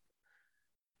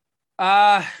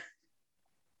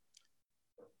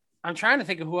 I'm trying to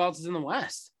think of who else is in the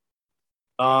West.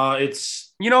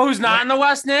 It's you know who's not in the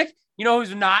West, Nick? You know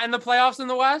who's not in the playoffs in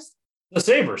the West? The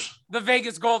Sabres. The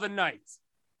Vegas Golden Knights.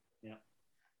 Yeah.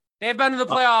 They've been in the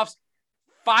playoffs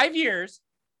 5 years,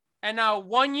 and now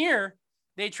 1 year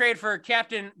they trade for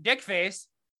Captain Dickface,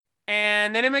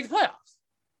 and they didn't make the playoffs.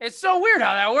 It's so weird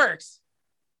how that works.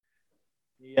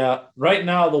 Yeah. Right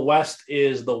now, the West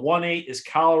is the 1-8 is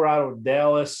Colorado,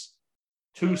 Dallas.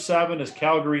 2-7 is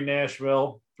Calgary,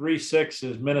 Nashville. 3-6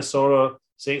 is Minnesota,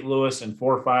 St. Louis, and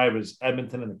 4-5 is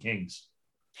Edmonton and the Kings.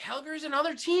 Calgary's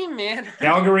another team, man.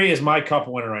 Calgary is my cup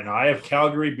winner right now. I have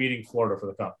Calgary beating Florida for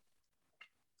the cup.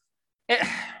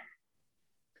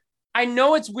 I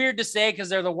know it's weird to say because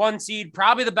they're the 1 seed,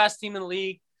 probably the best team in the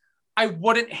league. I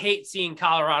wouldn't hate seeing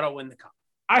Colorado win the cup.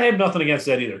 I have nothing against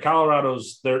that either.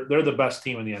 Colorado's they're the best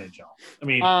team in the NHL. I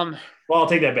mean, well, I'll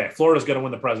take that back. Florida's going to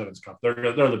win the President's Cup.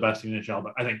 They're the best team in the NHL,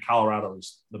 but I think Colorado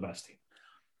is the best team.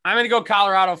 I'm going to go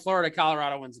Colorado, Florida.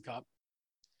 Colorado wins the cup.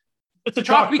 It's a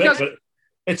chalk pick, but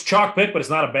it's chalk pick, but it's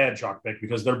not a bad chalk pick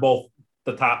because they're both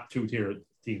the top 2-tier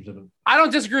teams. I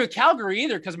don't disagree with Calgary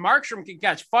either because Markstrom can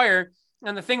catch fire.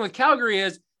 And the thing with Calgary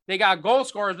is they got goal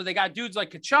scorers, but they got dudes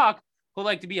like Kachuk who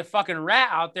like to be a fucking rat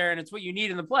out there, and it's what you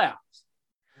need in the playoffs.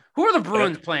 Who are the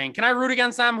Bruins playing? Can I root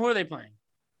against them? Who are they playing?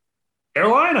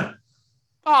 Carolina.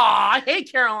 Oh, I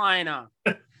hate Carolina.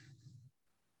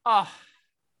 Oh,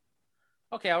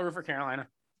 okay. I'll root for Carolina.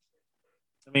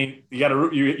 I mean, you got to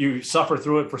root. You suffer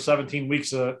through it for 17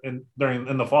 weeks in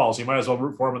the fall, so you might as well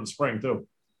root for them in the spring too.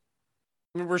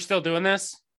 We're still doing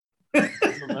this.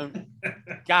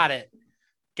 Got it.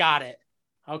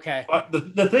 Okay. But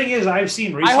the thing is, I've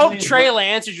seen recently. I hope Trey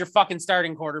Lance is your fucking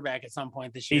starting quarterback at some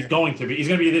point this year. He's going to be. He's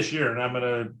going to be this year,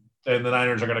 and the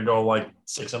Niners are going to go like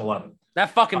 6-11.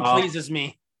 That fucking pleases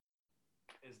me.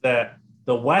 Is that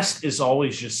the West is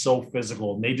always just so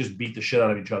physical, and they just beat the shit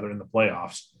out of each other in the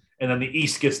playoffs, and then the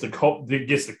East gets the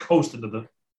coast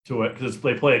into it because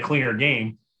they play a cleaner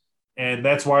game, and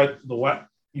that's why the West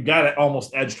you got to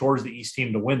almost edge towards the East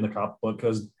team to win the cup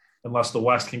because unless the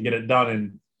West can get it done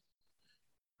in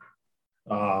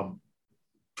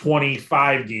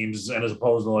 25 games and as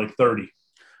opposed to like 30.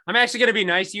 I'm actually going to be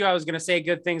nice to you. I was going to say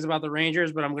good things about the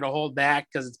Rangers, but I'm going to hold back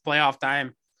because it's playoff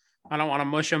time. I don't want to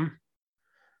mush them.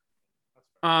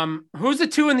 Who's the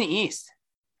 2 in the East?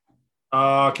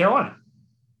 Carolina.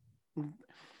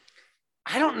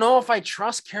 I don't know if I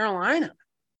trust Carolina.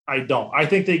 I don't. I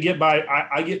think they get by.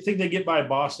 Think they get by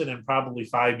Boston in probably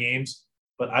 5 games,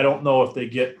 but I don't know if they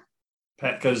get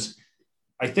because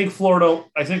I think Florida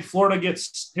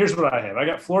gets. Here's what I have. I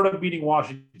got Florida beating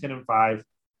Washington in 5,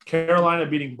 Carolina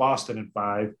beating Boston in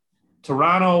 5,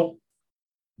 Toronto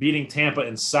beating Tampa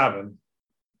in 7,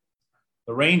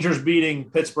 the Rangers beating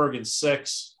Pittsburgh in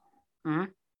 6,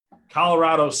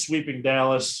 Colorado sweeping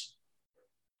Dallas.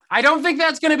 I don't think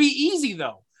that's going to be easy,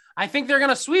 though. I think they're going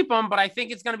to sweep them, but I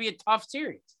think it's going to be a tough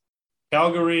series.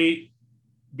 Calgary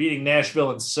beating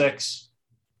Nashville in 6.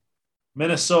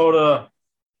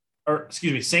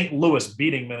 St. Louis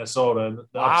beating Minnesota in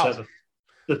the upset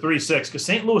the 3-6 because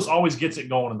St. Louis always gets it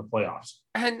going in the playoffs.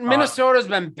 And Minnesota's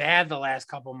been bad the last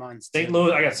couple months. I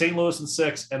got St. Louis in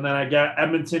 6, and then I got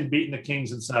Edmonton beating the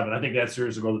Kings in 7. I think that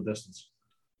series will go the distance.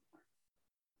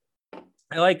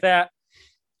 I like that.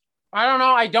 I don't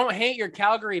know. I don't hate your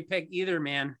Calgary pick either,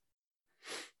 man.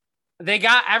 They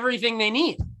got everything they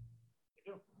need.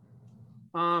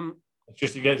 It's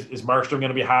just you guys, is Markstrom going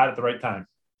to be hot at the right time?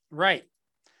 Right.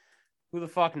 Who the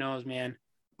fuck knows, man?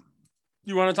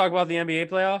 You want to talk about the NBA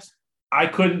playoffs? I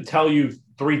couldn't tell you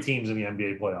 3 teams in the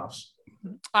NBA playoffs.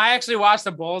 I actually watched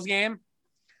the Bulls game.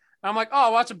 I'm like, oh,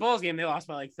 I'll watch a Bulls game. They lost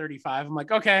by like 35. I'm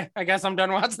like, okay, I guess I'm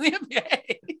done watching the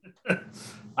NBA.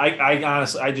 I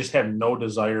honestly, I just have no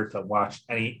desire to watch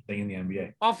anything in the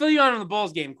NBA. I'll fill you on the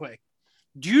Bulls game quick.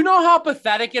 Do you know how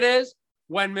pathetic it is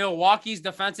when Milwaukee's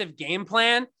defensive game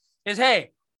plan is,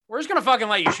 hey, we're just going to fucking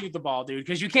let you shoot the ball, dude,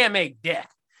 because you can't make dick.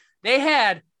 They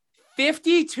had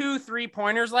 52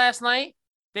 3-pointers last night.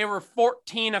 They were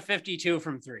 14 of 52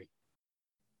 from 3.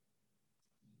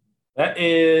 That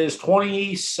is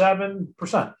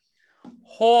 27%.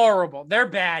 Horrible. They're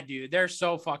bad, dude. They're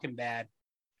so fucking bad.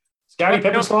 Scottie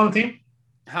Pippen still on the team?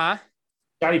 Huh?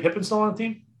 Scottie Pippen still on the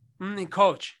team?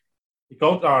 Coach. He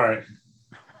coach? All right.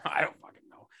 I don't fucking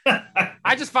know.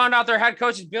 I just found out their head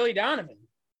coach is Billy Donovan.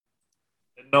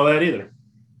 Didn't know that either.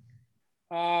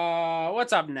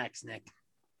 What's up next, Nick?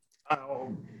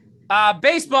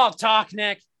 Baseball talk,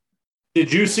 Nick.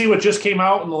 Did you see what just came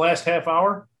out in the last half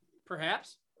hour?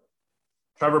 Perhaps.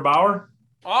 Trevor Bauer?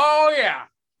 Oh, yeah.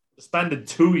 Suspended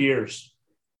 2 years.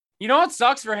 You know what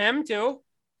sucks for him, too?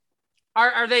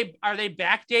 Are they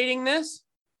backdating this?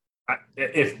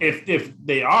 If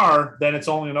they are, then it's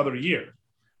only another year.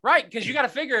 Right, because you got to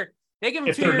figure they give him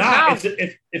if 2 years not, now.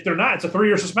 If they're not, it's a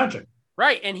 3-year suspension.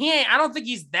 Right, and he ain't. I don't think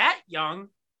he's that young.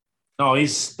 No,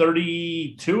 he's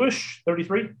 32-ish,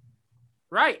 33.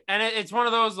 Right, and it's one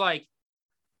of those like,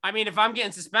 I mean, if I'm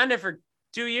getting suspended for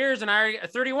 2 years and I already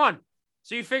 31,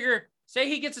 so you figure, say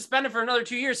he gets suspended for another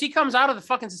 2 years, he comes out of the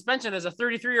fucking suspension as a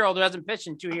 33-year-old who hasn't pitched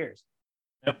in 2 years.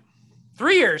 Yep.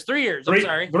 3 years. I'm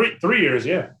sorry. 3 years,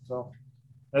 yeah. So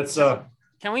that's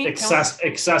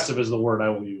excessive is the word I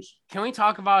will use. Can we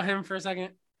talk about him for a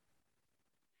second?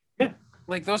 Yeah.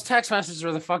 Like those text messages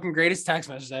are the fucking greatest text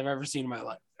messages I've ever seen in my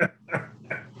life.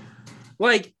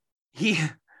 Like he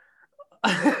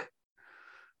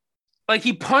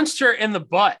punched her in the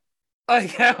butt.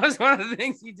 Like that was one of the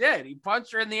things he did. He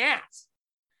punched her in the ass.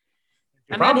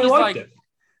 And then he's like,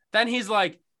 he's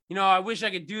like, you know, I wish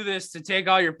I could do this to take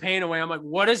all your pain away. I'm like,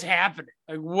 what is happening?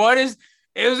 Like,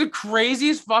 it was the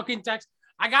craziest fucking text.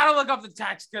 I got to look up the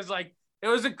text because like, it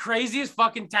was the craziest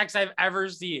fucking text I've ever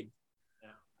seen. Yeah.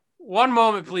 One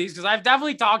moment, please. Cause I've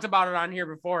definitely talked about it on here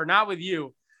before, not with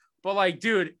you, but like,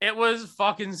 dude, it was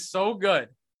fucking so good.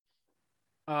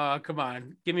 Come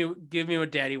on, give me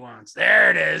what daddy wants.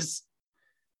 There it is.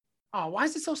 Oh, why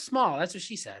is it so small? That's what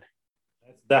she said.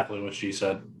 That's definitely what she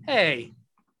said. Hey.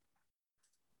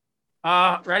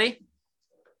 Ready?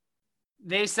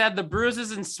 They said the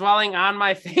bruises and swelling on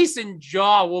my face and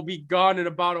jaw will be gone in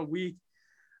about a week.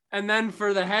 And then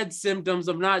for the head symptoms,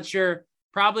 I'm not sure,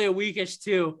 probably a weekish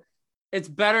too. It's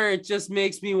better. It just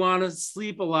makes me want to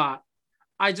sleep a lot.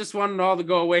 I just want it all to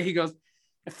go away. He goes,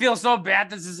 I feel so bad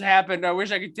this has happened. I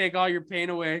wish I could take all your pain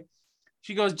away.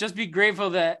 She goes, just be grateful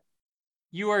that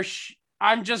you are.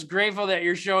 I'm just grateful that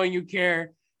you're showing you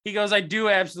care. He goes, I do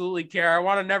absolutely care. I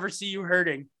want to never see you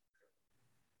hurting.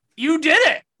 You did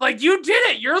it. Like you did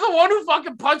it. You're the one who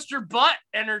fucking punched her butt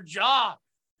and her jaw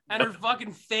and her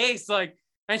fucking face. Like,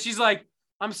 and she's like,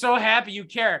 I'm so happy you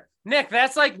care. Nick,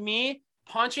 that's like me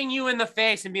punching you in the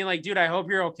face and being like, dude, I hope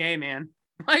you're okay, man.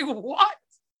 Like what?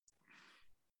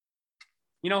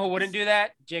 You know who wouldn't do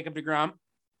that? Jacob deGrom.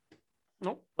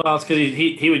 Nope. Well, it's because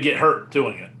he would get hurt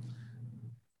doing it.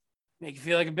 Make you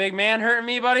feel like a big man hurting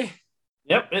me, buddy?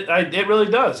 Yep, it really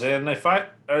does. And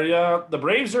the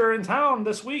Braves are in town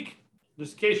this week,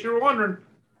 just in case you were wondering.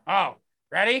 Oh,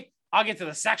 ready? I'll get to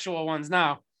the sexual ones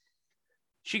now.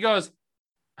 She goes,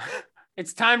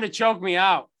 it's time to choke me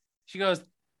out. She goes,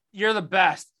 you're the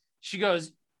best. She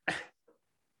goes,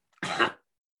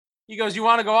 he goes, you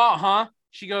want to go out, huh?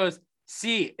 She goes,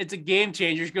 see, it's a game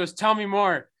changer. She goes, tell me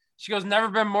more. She goes, never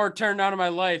been more turned on in my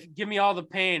life. Give me all the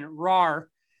pain. Rawr.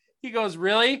 He goes,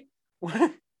 really?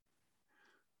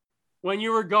 When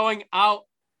you were going out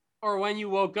or when you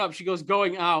woke up? She goes,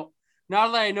 going out. Now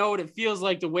that I know what it feels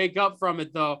like to wake up from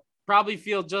it, though, probably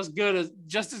feel just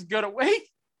as good awake.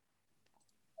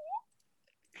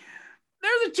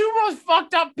 They're the two most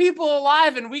fucked up people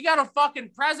alive, and we got a fucking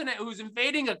president who's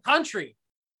invading a country.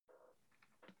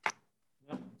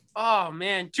 Oh,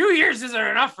 man. 2 years isn't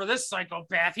enough for this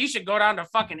psychopath. He should go down to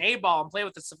fucking A-ball and play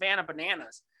with the Savannah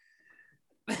Bananas.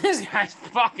 This guy's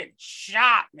fucking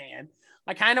shot, man.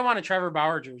 I kind of want a Trevor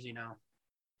Bauer jersey now.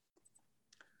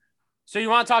 So you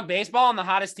want to talk baseball on the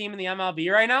hottest team in the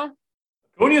MLB right now?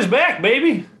 Acuna's back,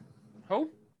 baby.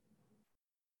 Who?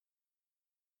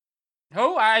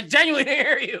 I genuinely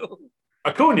hear you.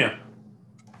 Acuna.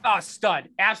 Oh, stud.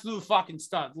 Absolute fucking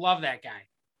stud. Love that guy.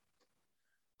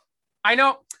 I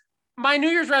know my New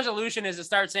Year's resolution is to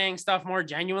start saying stuff more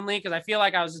genuinely because I feel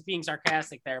like I was just being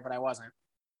sarcastic there, but I wasn't.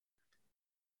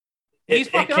 It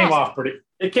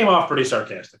came off pretty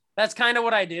sarcastic. That's kind of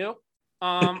what I do.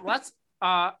 Let's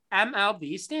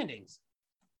MLB standings.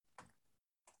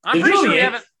 I'm pretty sure we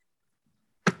haven't.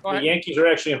 The Yankees are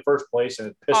actually in first place, and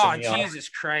it's pissing me off. Oh, Jesus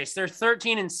Christ. They're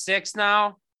 13-6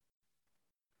 now.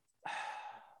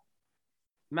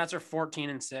 Mets are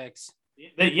 14-6.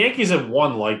 The Yankees have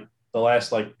won like the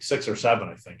last 6 or 7,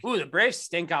 I think. Ooh, the Braves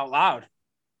stink out loud.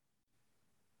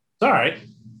 It's all right.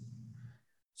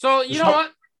 So, you know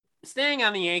what? Staying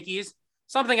on the Yankees,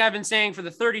 something I've been saying for the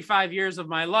 35 years of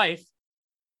my life,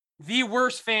 the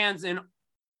worst fans in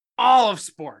all of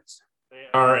sports. They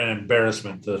are an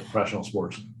embarrassment to professional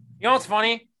sports. You know what's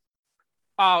funny?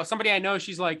 Somebody I know,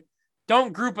 she's like,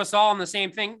 don't group us all in the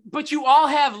same thing, but you all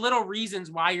have little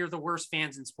reasons why you're the worst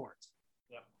fans in sports.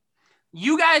 Yeah.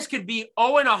 You guys could be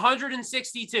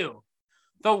 0-162,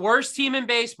 the worst team in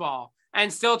baseball,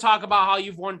 and still talk about how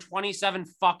you've won 27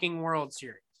 fucking World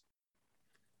Series.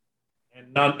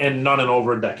 And none in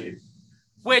over a decade.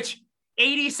 Which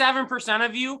 87%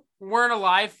 of you weren't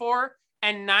alive for,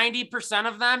 and 90%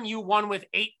 of them you won with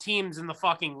 8 teams in the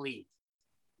fucking league.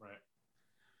 Right.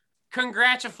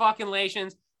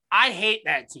 Congratulations. I hate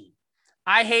that team.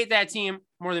 I hate that team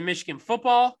more than Michigan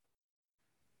football.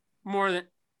 More than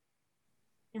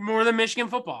Michigan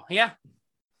football. Yeah.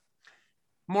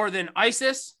 More than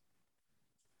ISIS.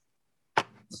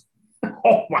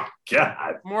 Oh my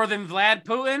God. More than Vlad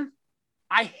Putin.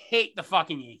 I hate the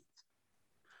fucking Yankees.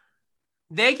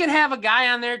 They can have a guy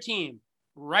on their team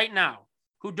right now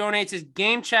who donates his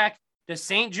game check to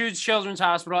St. Jude's Children's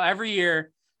Hospital every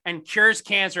year and cures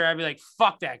cancer. I'd be like,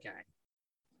 fuck that guy.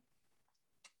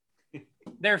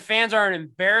 Their fans are an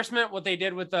embarrassment. What they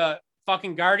did with the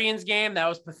fucking Guardians game, that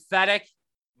was pathetic.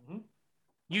 Mm-hmm.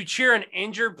 You cheer an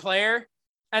injured player.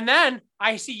 And then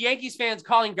I see Yankees fans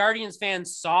calling Guardians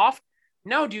fans soft.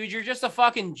 No, dude, you're just a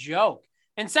fucking joke.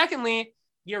 And secondly,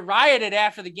 you rioted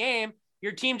after the game.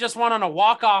 Your team just won on a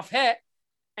walk-off hit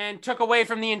and took away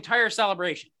from the entire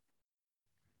celebration.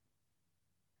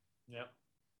 Yep.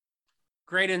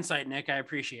 Great insight, Nick. I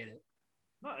appreciate it.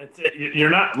 No, you're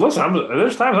not. Listen,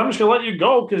 there's times I'm just going to let you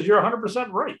go because you're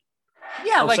 100% right.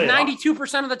 Yeah, like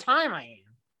 92% of the time I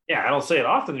am. Yeah, I don't say it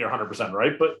often you're 100%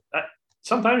 right, but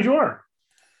sometimes you are.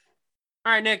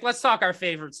 All right, Nick, let's talk our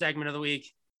favorite segment of the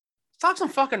week. Let's talk some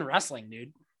fucking wrestling,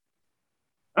 dude.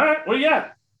 All right, what do you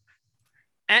got?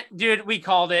 And, dude, we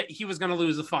called it. He was going to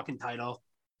lose the fucking title.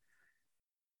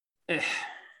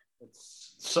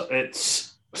 It's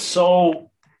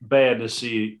so bad to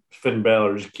see Finn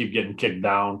Balor just keep getting kicked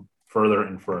down further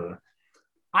and further.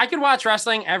 I could watch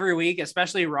wrestling every week,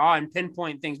 especially Raw, and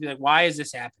pinpoint things. Be like, why is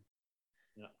this happening?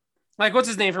 Yeah. Like, what's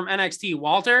his name from NXT?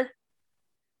 Walter?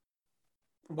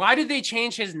 Why did they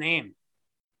change his name?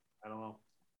 I don't know.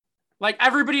 Like,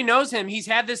 everybody knows him. He's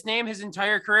had this name his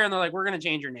entire career, and they're like, we're going to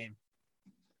change your name.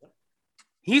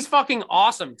 He's fucking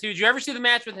awesome, too. Did you ever see the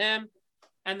match with him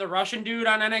and the Russian dude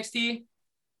on NXT?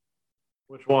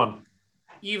 Which one?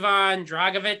 Ivan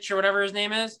Dragovich or whatever his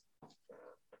name is.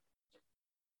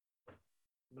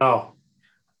 No.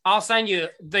 I'll send you.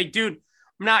 Dude,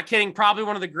 I'm not kidding. Probably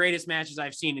one of the greatest matches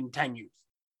I've seen in 10 years.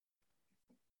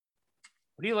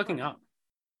 What are you looking up?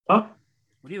 Huh?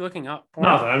 What are you looking up?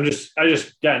 Nothing. I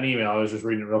just got an email. I was just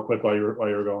reading it real quick while you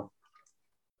were going.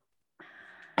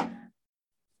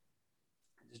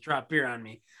 Just drop beer on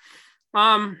me.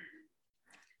 I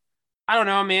don't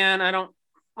know, man. I don't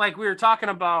like we were talking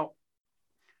about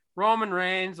Roman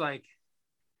Reigns. Like,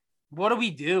 what do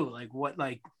we do? Like, what?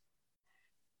 Like,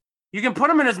 you can put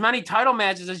him in as many title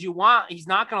matches as you want. He's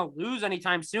not going to lose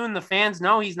anytime soon. The fans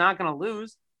know he's not going to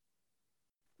lose.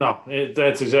 No,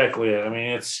 that's exactly it. I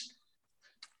mean,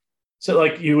 so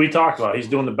like we talked about, he's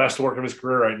doing the best work of his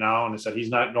career right now, and he said he's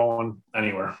not going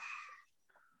anywhere.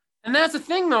 And that's the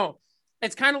thing, though.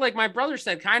 It's kind of like my brother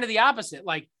said, kind of the opposite.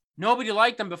 Like, nobody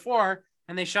liked him before,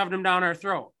 and they shoved him down our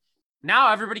throat.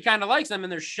 Now everybody kind of likes him,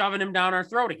 and they're shoving him down our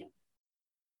throat again.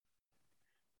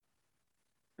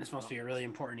 This must be a really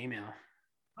important email.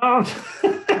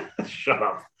 Shut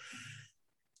up.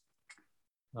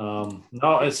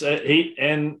 No, it's he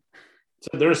and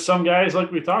so there's some guys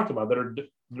like we talked about that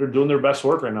they're doing their best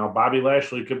work right now. Bobby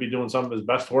Lashley could be doing some of his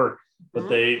best work, but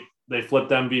they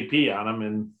flipped MVP on him,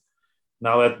 and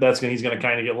now he's going to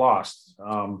kind of get lost.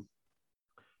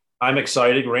 I'm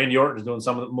excited. Randy Orton is doing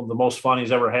some of the most fun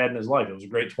he's ever had in his life. It was a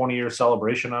great 20-year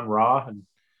celebration on Raw, and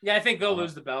yeah, I think they'll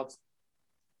lose the belts.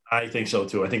 I think so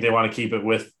too. I think they want to keep it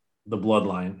with the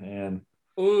bloodline, and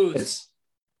Ooze.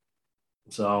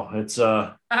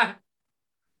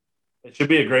 It should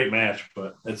be a great match,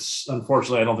 but it's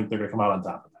unfortunately I don't think they're going to come out on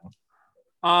top of that.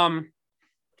 I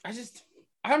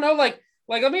don't know. Like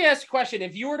let me ask you a question.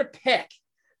 If you were to pick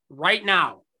right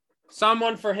now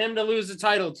someone for him to lose the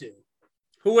title to,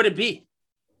 who would it be?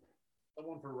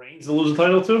 Someone for Reigns to lose the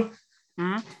title to?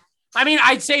 Mm-hmm. I mean,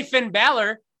 I'd say Finn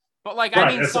Balor, but right,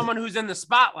 I mean someone who's in the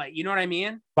spotlight. You know what I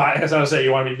mean? As I was saying,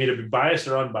 you want me to be biased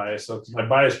or unbiased? So my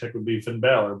biased pick would be Finn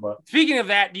Balor. But speaking of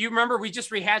that, do you remember we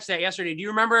just rehashed that yesterday? Do you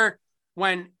remember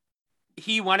when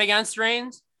he went against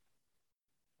Reigns?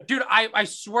 Dude, I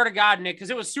swear to God, Nick,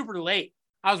 because it was super late.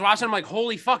 I was watching. I'm like,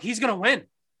 holy fuck, he's gonna win.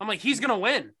 I'm like, he's gonna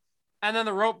win. And then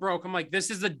the rope broke. I'm like,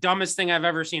 this is the dumbest thing I've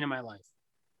ever seen in my life.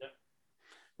 Yep.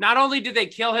 Not only did they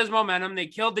kill his momentum, they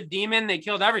killed the demon. They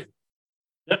killed everything.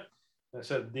 Yep. I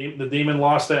said the demon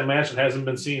lost that match and hasn't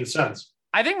been seen since.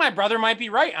 I think my brother might be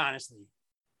right, honestly.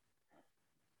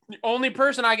 The only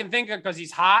person I can think of, because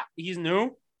he's hot, he's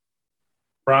new.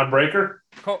 Braun Breaker?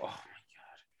 Oh, my God.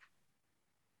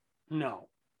 No.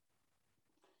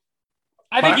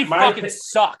 I think he fucking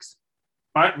sucks.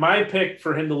 My pick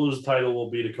for him to lose the title will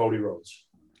be to Cody Rhodes.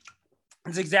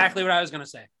 That's exactly what I was going to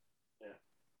say.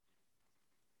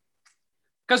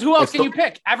 Because who else can you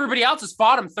pick? Everybody else has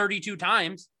fought him 32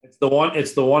 times. It's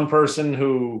the one person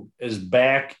who is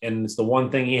back, and it's the one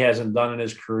thing he hasn't done in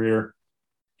his career,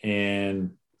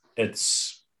 and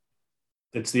it's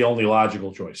the only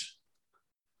logical choice.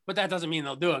 But that doesn't mean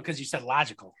they'll do it because you said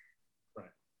logical. Right.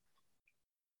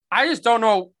 I just don't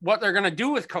know what they're going to do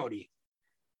with Cody.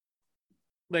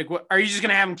 Like, what, are you just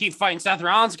going to have him keep fighting Seth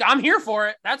Rollins? I'm here for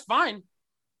it. That's fine.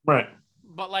 Right.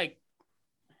 But, like,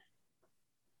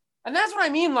 and that's what I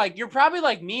mean. Like, you're probably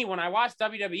like me when I watch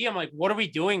WWE. I'm like, what are we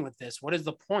doing with this? What is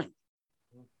the point?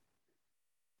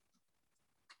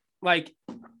 Like,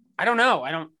 I don't know.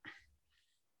 I don't.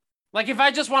 Like, if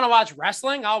I just want to watch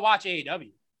wrestling, I'll watch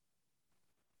AEW.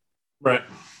 Right.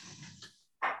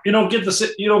 You don't get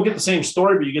the same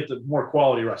story, but you get the more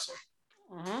quality wrestling.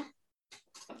 Mm-hmm.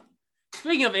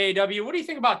 Speaking of AEW, what do you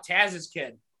think about Taz's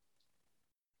kid?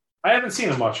 I haven't seen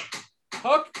him much.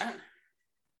 Hook.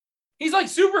 He's like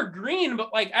super green,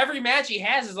 but like every match he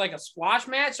has is like a squash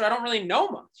match, so I don't really know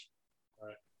much.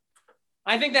 Right.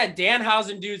 I think that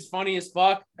Danhausen dude's funny as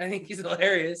fuck. I think he's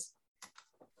hilarious.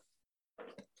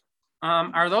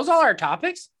 Are those all our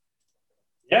topics?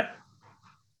 Yeah.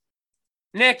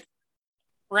 Nick,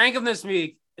 rank of this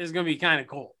week is going to be kind of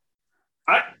cool.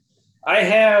 I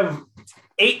have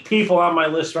 8 people on my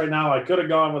list right now. I could have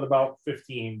gone with about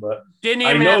 15, but didn't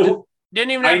even have to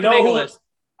make a list.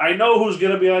 I know who's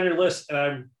going to be on your list, and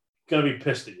I'm going to be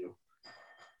pissed at you.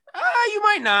 You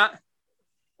might not.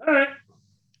 All right.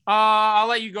 I'll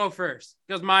let you go first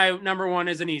because my number one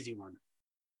is an easy one.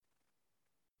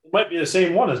 It might be the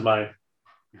same one as mine.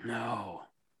 No.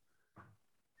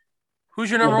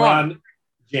 Who's your number one?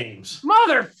 James.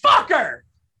 Motherfucker.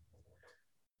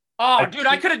 Oh, dude,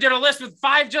 I could have did a list with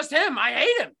 5 just him. I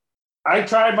hate him. I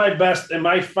tried my best. In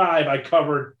my 5, I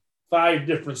covered 5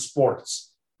 different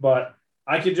sports, but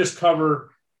I could just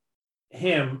cover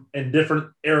him in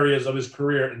different areas of his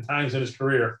career and times in his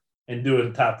career and do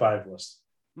a top 5 list.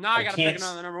 Now I got to pick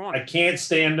another number one. I can't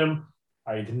stand him.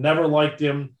 I never liked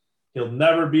him. He'll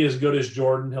never be as good as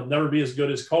Jordan. He'll never be as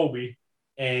good as Kobe.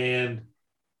 And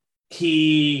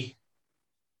he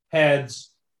had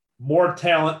more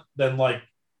talent than like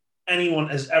anyone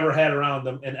has ever had around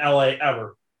them in LA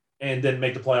ever, and didn't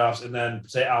make the playoffs and then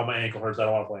say, oh, my ankle hurts. I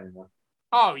don't want to play anymore.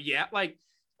 Oh, yeah. Like,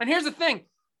 and here's the thing.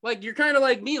 Like, you're kind of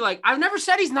like me. Like, I've never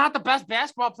said he's not the best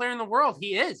basketball player in the world.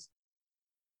 He is.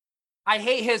 I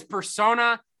hate his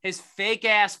persona, his fake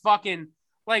ass fucking,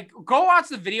 like, go watch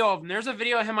the video of him. There's a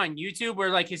video of him on YouTube where,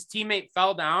 like, his teammate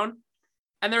fell down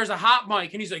and there's a hot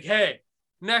mic and he's like, hey,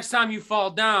 next time you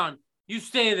fall down, you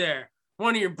stay there.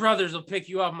 One of your brothers will pick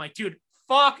you up. I'm like, dude,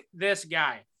 fuck this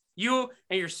guy. You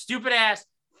and your stupid ass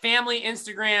family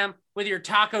Instagram with your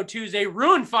Taco Tuesday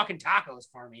ruined fucking tacos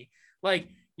for me. Like,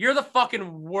 you're the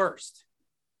fucking worst.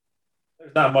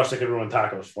 There's not much that could ruin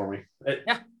tacos for me.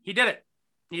 Yeah, he did it.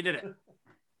 He did it.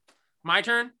 My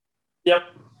turn? Yep.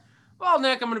 Well,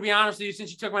 Nick, I'm going to be honest with you since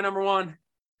you took my number one.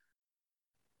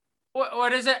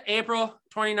 What is it? April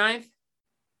 29th?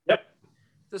 Yep.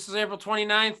 This is April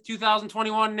 29th,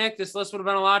 2021, Nick. This list would have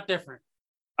been a lot different.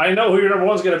 I know who your number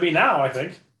one's going to be now, I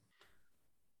think.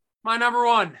 My number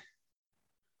one.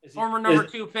 Former number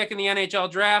two pick in the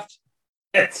NHL draft.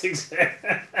 That's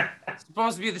exactly.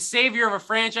 Supposed to be the savior of a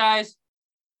franchise.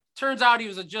 Turns out he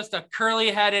was just a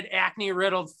curly-headed,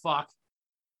 acne-riddled fuck.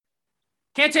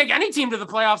 Can't take any team to the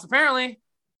playoffs, apparently.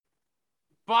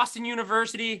 Boston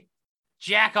University,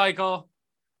 Jack Eichel.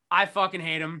 I fucking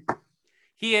hate him.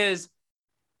 He is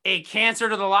a cancer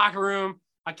to the locker room,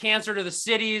 a cancer to the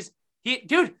cities.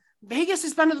 Dude, Vegas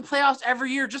has been to the playoffs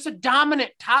every year, just a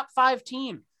dominant top 5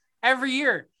 team every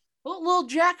year. Little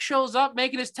Jack shows up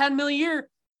making his $10 million a year.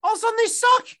 All of a sudden, they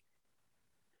suck.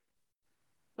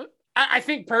 I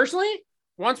think personally,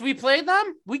 once we played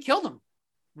them, we killed them.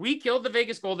 We killed the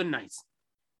Vegas Golden Knights.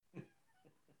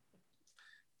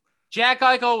 Jack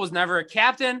Eichel was never a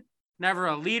captain, never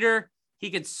a leader. He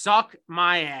could suck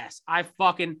my ass. I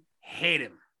fucking hate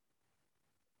him.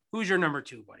 Who's your number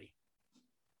two, buddy?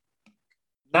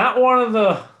 Not one of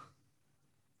the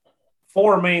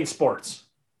 4 main sports.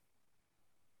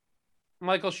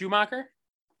 Michael Schumacher?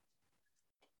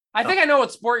 I think I know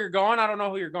what sport you're going. I don't know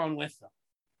who you're going with, though.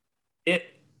 It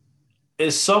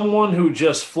is someone who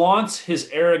just flaunts his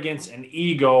arrogance and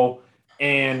ego.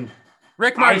 And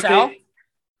Rick Martel?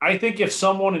 I think if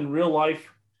someone in real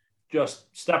life just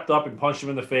stepped up and punched him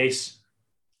in the face,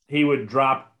 he would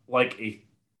drop like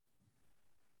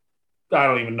I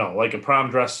don't even know, like a prom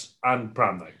dress on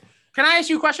prom night. Can I ask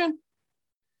you a question?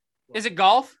 Is it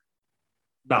golf?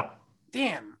 No.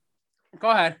 Damn.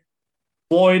 Go ahead.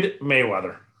 Floyd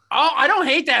Mayweather. Oh, I don't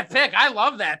hate that pick. I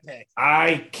love that pick.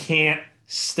 I can't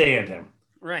stand him.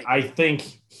 Right. I think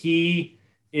he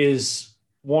is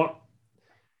one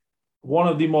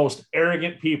of the most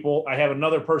arrogant people. I have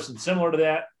another person similar to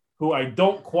that who I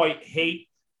don't quite hate,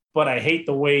 but I hate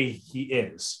the way he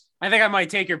is. I think I might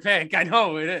take your pick. I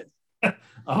know it is.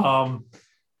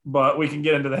 But we can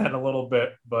get into that in a little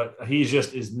bit. But he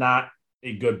just is not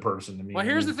a good person to me. Well,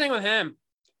 here's the thing with him.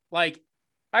 Like,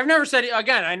 I never said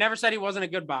he wasn't a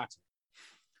good boxer.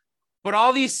 But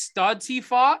all these studs he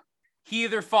fought, he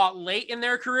either fought late in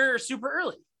their career or super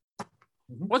early.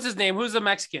 Mm-hmm. What's his name? Who's the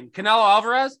Mexican? Canelo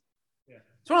Alvarez? Yeah.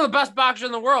 It's one of the best boxers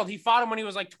in the world. He fought him when he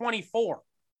was like 24.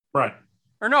 Right.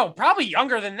 Or no, probably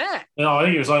younger than that. No, I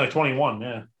think he was only 21,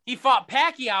 yeah. He fought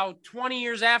Pacquiao 20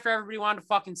 years after everybody wanted to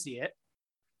fucking see it.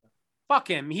 Fuck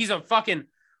him. He's a fucking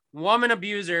woman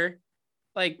abuser.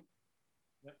 Like,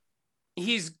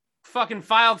 he's fucking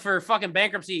filed for fucking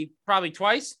bankruptcy probably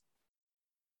twice.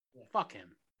 Yeah. Fuck him.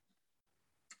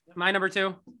 My number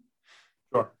two?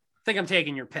 Sure. I think I'm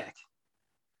taking your pick.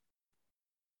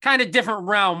 Kind of different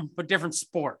realm, but different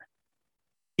sport.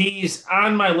 He's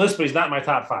on my list, but he's not in my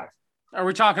top 5. Are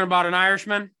we talking about an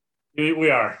Irishman? We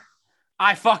are.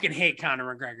 I fucking hate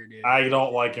Conor McGregor, dude. I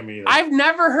don't like him either. I've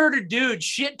never heard a dude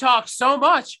shit talk so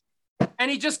much, and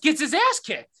he just gets his ass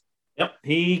kicked. Yep,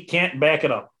 he can't back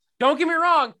it up. Don't get me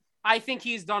wrong. I think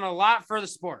he's done a lot for the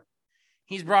sport.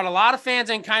 He's brought a lot of fans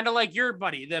in, kind of like your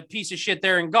buddy, the piece of shit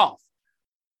there in golf.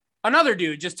 Another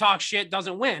dude just talks shit,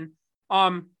 doesn't win.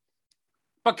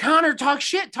 But Conor talks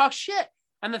shit.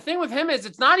 And the thing with him is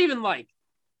it's not even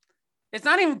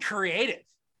creative.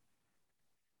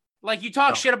 Like, you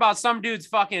talk shit about some dude's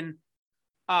fucking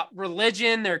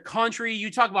religion, their country.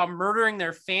 You talk about murdering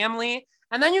their family,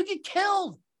 and then you get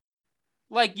killed.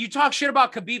 Like, you talk shit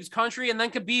about Khabib's country, and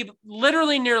then Khabib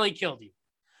literally nearly killed you.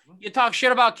 You talk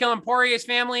shit about killing Poirier's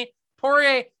family.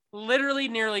 Poirier literally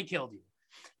nearly killed you.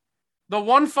 The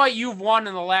one fight you've won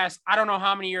in the last, I don't know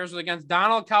how many years, was against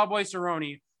Donald Cowboy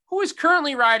Cerrone, who is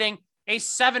currently riding a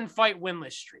 7-fight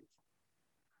winless streak.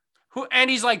 And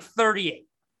he's like 38.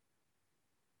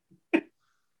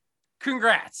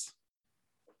 Congrats.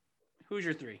 Who's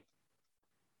your 3?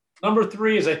 Number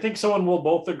 3 is, I think, someone we'll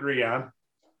both agree on.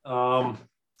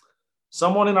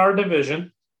 Someone in our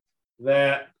division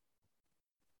that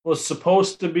was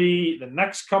supposed to be the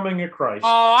next coming of Christ.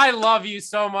 Oh, I love you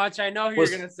so much. I know who you're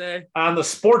going to say. On the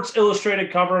Sports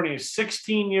Illustrated cover, and he's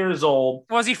 16 years old.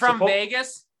 Was he from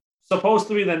Vegas? Supposed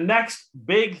to be the next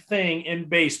big thing in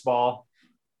baseball.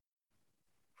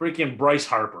 Freaking Bryce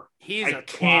Harper. I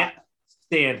can't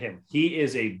stand him. He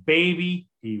is a baby.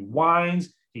 He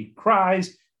whines. He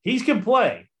cries. He can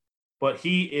play, but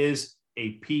he is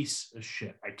a piece of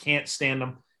shit. I can't stand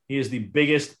him. He is the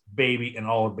biggest baby in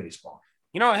all of baseball.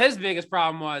 You know what his biggest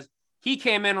problem was? he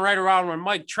came in right around when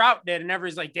Mike Trout did, and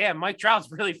everybody's like, damn, Mike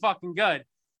Trout's really fucking good.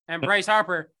 And Bryce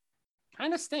Harper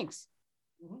kind of stinks.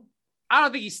 I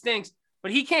don't think he stinks,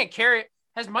 but he can't carry it.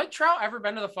 Has Mike Trout ever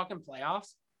been to the fucking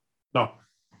playoffs? No.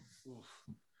 Oof.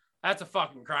 That's a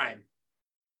fucking crime.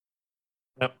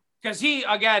 Yep. Because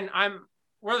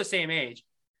we're the same age.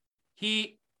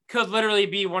 He could literally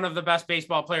be one of the best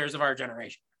baseball players of our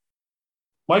generation.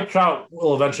 Mike Trout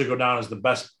will eventually go down as the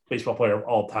best baseball player of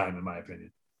all time, in my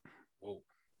opinion. Whoa.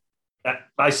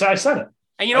 I said it.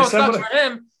 And you know what sucks for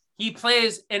him? He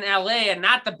plays in LA and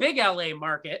not the big LA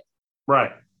market.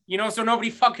 Right. You know, so nobody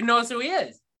fucking knows who he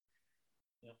is.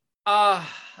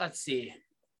 Let's see.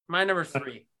 My number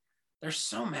 3. There's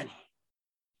so many.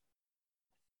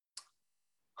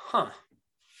 Huh.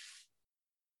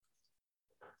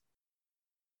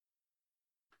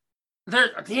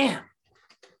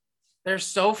 There's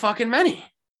so fucking many.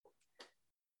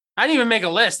 I didn't even make a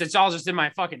list. It's all just in my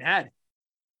fucking head.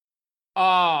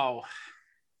 Oh.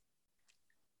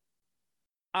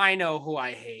 I know who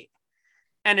I hate.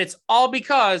 And it's all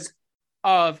because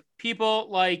of people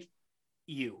like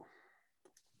you.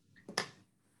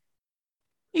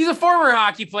 He's a former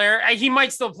hockey player. He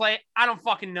might still play. I don't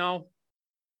fucking know.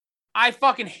 I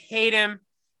fucking hate him.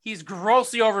 He's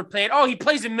grossly overpaid. Oh, he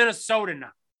plays in Minnesota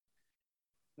now.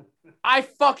 I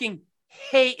fucking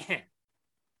hate him.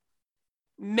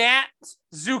 Matt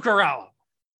Zuccarello.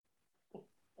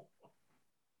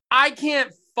 I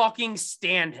can't fucking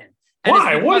stand him. And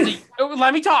why?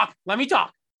 Let me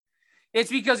talk. It's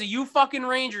because of you fucking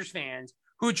Rangers fans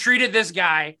who treated this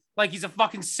guy like he's a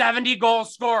fucking 70-goal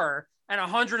scorer and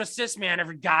 100-assist man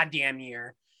every goddamn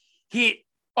year.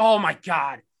 Oh my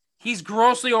God. He's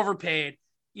grossly overpaid.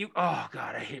 Oh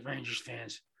God, I hate Rangers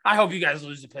fans. I hope you guys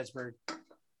lose to Pittsburgh.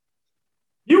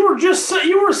 You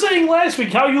were saying last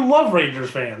week how you love Rangers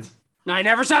fans. No, I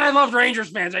never said I loved Rangers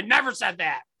fans. I never said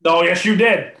that. No, yes, you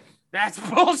did. That's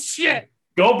bullshit.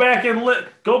 Go back and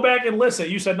listen.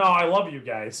 You said, no, I love you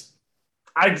guys.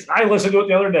 I listened to it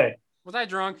the other day. Was I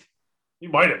drunk? You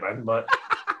might have been, but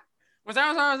was that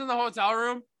when I was in the hotel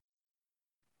room?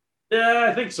 Yeah,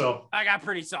 I think so. I got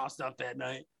pretty sauced up that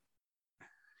night.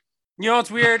 You know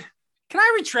what's weird? Can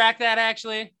I retract that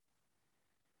actually?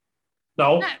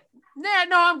 No. No,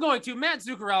 I'm going to. Matt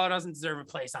Zuccarello doesn't deserve a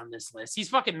place on this list. He's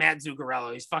fucking Matt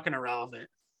Zuccarello. He's fucking irrelevant.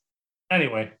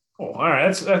 Anyway. Oh, all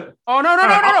right.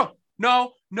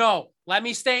 No. Let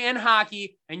me stay in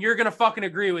hockey, and you're gonna fucking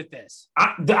agree with this.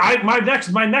 My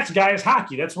next guy is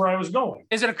hockey. That's where I was going.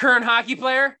 Is it a current hockey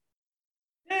player?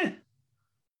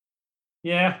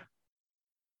 Yeah.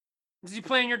 Does he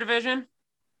play in your division?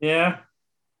 Yeah.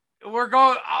 We're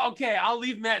going. Okay, I'll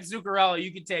leave Matt Zuccarello.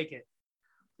 You can take it.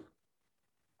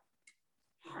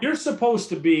 You're supposed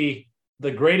to be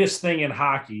the greatest thing in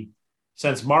hockey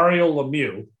since Mario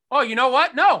Lemieux. Oh, you know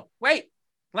what? No, wait.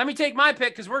 Let me take my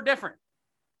pick because we're different.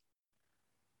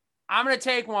 I'm going to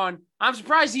take one. I'm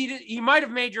surprised he might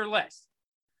have made your list.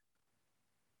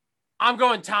 I'm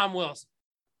going Tom Wilson.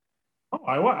 Oh,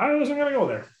 I wasn't going to go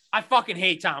there. I fucking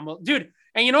hate Tom Wilson. Dude,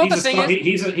 and you know what the thing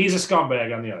is? He's a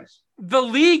scumbag on the ice. The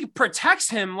league protects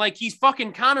him like he's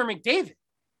fucking Connor McDavid.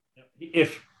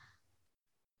 If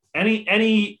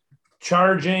any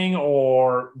charging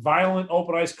or violent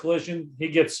open ice collision, he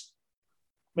gets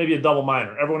maybe a double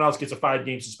minor. Everyone else gets a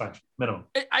 5-game suspension minimum.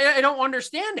 I don't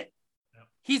understand it.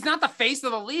 He's not the face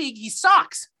of the league. He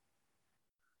sucks.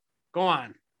 Go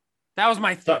on. That was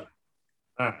my thing.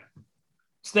 All right.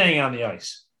 Staying on the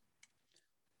ice.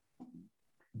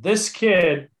 This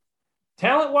kid,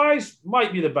 talent-wise,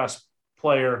 might be the best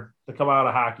player to come out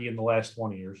of hockey in the last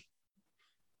 20 years.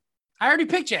 I already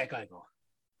picked Jack Eichel.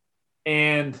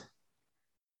 And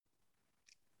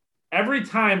every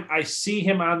time I see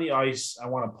him on the ice, I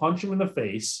want to punch him in the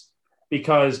face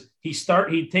because he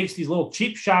takes these little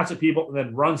cheap shots at people and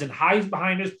then runs and hides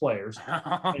behind his players.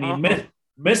 And he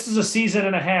misses a season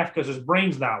and a half because his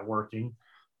brain's not working.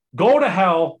 Go to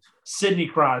hell, Sidney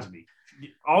Crosby.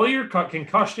 All your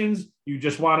concussions, you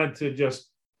just wanted to just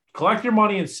collect your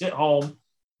money and sit home.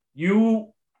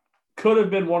 You could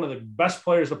have been one of the best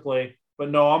players to play,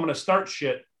 but no, I'm going to start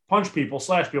shit, punch people,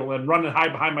 slash people, and run and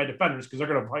hide behind my defenders because they're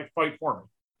going to fight for me.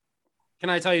 Can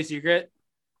I tell you a secret?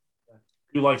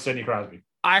 You like Sidney Crosby.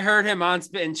 I heard him on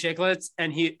Spittin' Chicklets,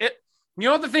 and you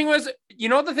know what the thing was? You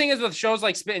know what the thing is with shows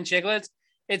like Spittin' Chicklets?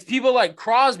 It's people like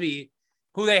Crosby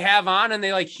who they have on, and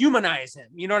they like humanize him.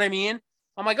 You know what I mean?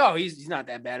 I'm like, oh, he's not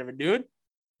that bad of a dude.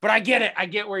 But I get it. I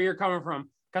get where you're coming from.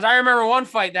 Because I remember one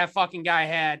fight that fucking guy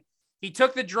had. He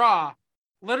took the draw,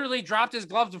 literally dropped his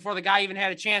gloves before the guy even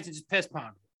had a chance and just piss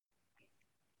pounded.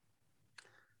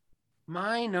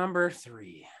 My number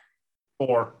 3.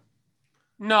 4.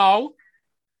 No.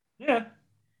 Yeah.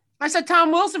 I said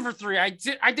Tom Wilson for 3.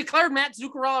 I declared Matt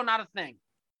Zuccarello not a thing.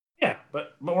 Yeah,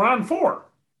 but we're on 4.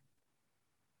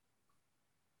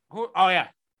 Who? Oh, yeah.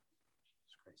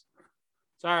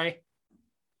 Sorry.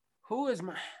 Who is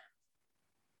my...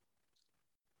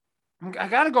 I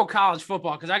got to go college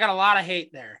football because I got a lot of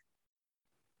hate there.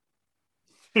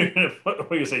 What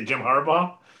do you say, Jim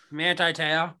Harbaugh? Manti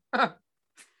Te'o. His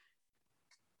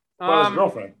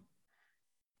girlfriend.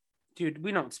 Dude,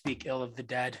 we don't speak ill of the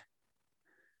dead.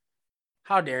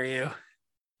 How dare you?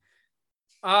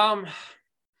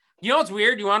 You know what's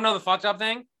weird? You want to know the fucked up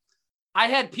thing? I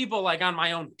had people like on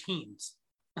my own teams.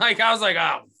 Like I was like,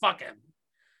 oh, fuck him.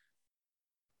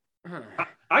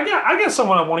 I got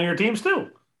someone on one of your teams too.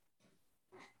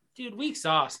 Dude, weak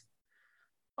sauce.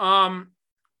 I'm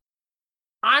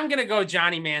gonna go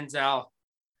Johnny Manziel.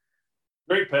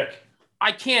 Great pick.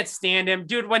 I can't stand him.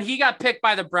 Dude, when he got picked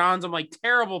by the Browns, I'm like,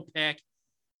 terrible pick.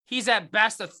 He's at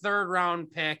best a 3rd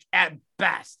round pick. At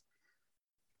best.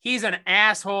 He's an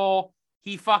asshole.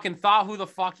 He fucking thought who the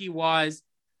fuck he was.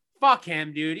 Fuck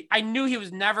him, dude. I knew he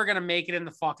was never going to make it in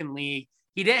the fucking league.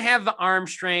 He didn't have the arm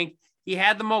strength. He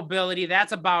had the mobility.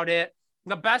 That's about it.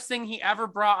 The best thing he ever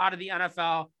brought out of the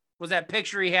NFL was that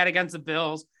picture he had against the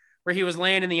Bills where he was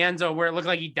laying in the end zone where it looked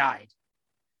like he died.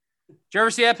 Did you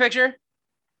ever see that picture?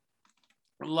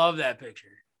 Love that picture.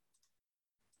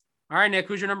 All right, Nick,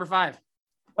 who's your number 5?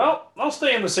 Well, I'll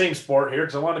stay in the same sport here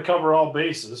because I want to cover all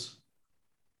bases.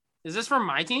 Is this from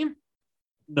my team?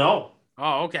 No.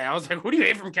 Oh, okay. I was like, who do you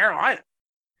hate from Carolina?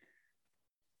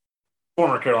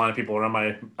 Former Carolina people are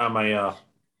on my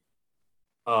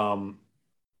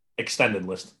extended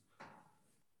list.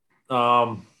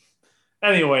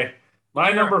 Anyway,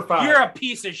 number 5. You're a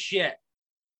piece of shit.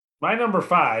 My number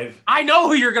 5. I know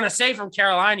who you're gonna say from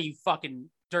Carolina, you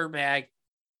fucking dirtbag.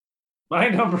 My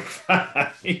number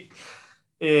 5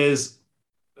 is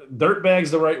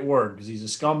dirtbag's the right word because he's a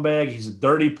scumbag. He's a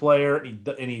dirty player,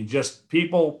 and he just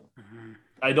people.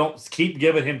 I don't keep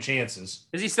giving him chances.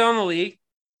 Is he still in the league?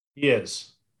 He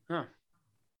is. Huh.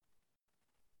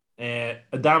 And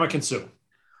Ndamukong Suh.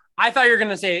 I thought you were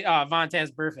gonna say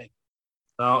Vontaze Burfict.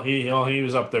 No, he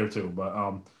was up there too. But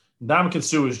Ndamukong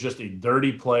Suh is just a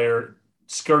dirty player,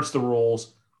 skirts the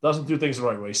rules, doesn't do things the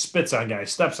right way, spits on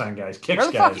guys, steps on guys, kicks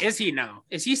guys. Where the fuck is he now?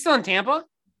 Is he still in Tampa?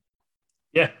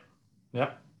 Yeah,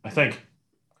 I think.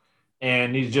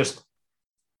 And it's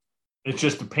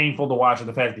just painful to watch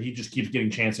the fact that he just keeps getting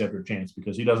chance after chance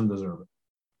because he doesn't deserve it.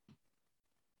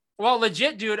 Well,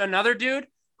 legit, dude, another dude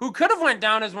who could have went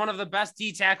down as one of the best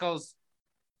D tackles.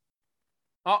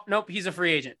 Oh, nope, he's a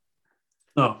free agent.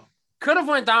 No. Could have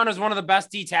went down as one of the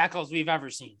best D tackles we've ever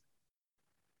seen.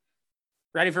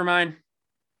 Ready for mine?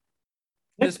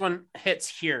 This one hits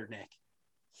here, Nick.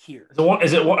 Here.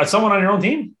 Is it someone on your own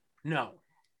team? No.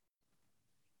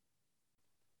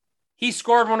 He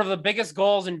scored one of the biggest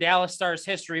goals in Dallas Stars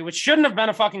history, which shouldn't have been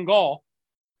a fucking goal.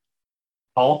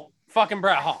 Hall? Fucking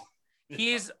Brett Hall.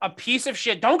 He's a piece of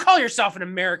shit. Don't call yourself an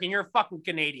American. You're a fucking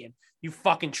Canadian. You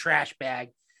fucking trash bag.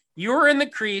 You were in the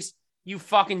crease. You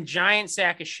fucking giant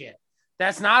sack of shit.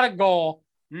 That's not a goal.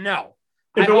 No.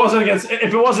 If it wasn't against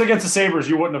the Sabres,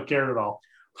 you wouldn't have cared at all.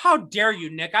 How dare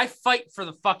you, Nick? I fight for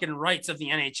the fucking rights of the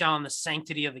NHL and the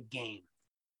sanctity of the game.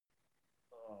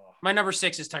 My number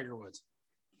 6 is Tiger Woods.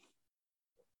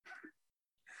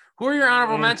 Who are your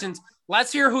honorable mentions?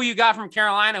 Let's hear who you got from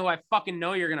Carolina, who I fucking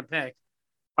know you're going to pick.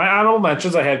 My honorable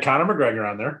mentions, I had Conor McGregor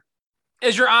on there.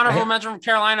 Is your honorable mention from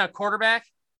Carolina a quarterback?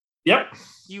 Yep.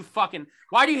 You fucking...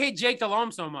 Why do you hate Jake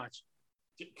Delhomme so much?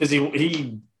 Because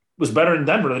he was better in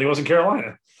Denver than he was in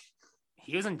Carolina.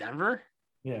 He was in Denver?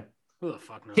 Yeah. Who the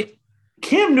fuck knows?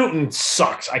 Cam Newton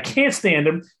sucks. I can't stand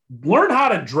him. Learn how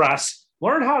to dress.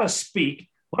 Learn how to speak.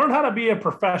 Learn how to be a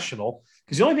professional.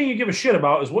 Because the only thing you give a shit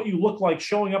about is what you look like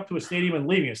showing up to a stadium and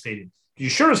leaving a stadium. You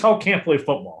sure as hell can't play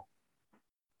football.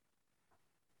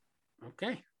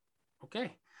 Okay.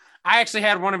 I actually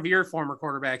had one of your former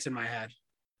quarterbacks in my head.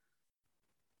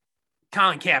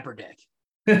 Colin Kaepernick.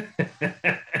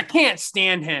 I can't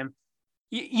stand him.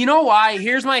 You know why?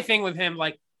 Here's my thing with him.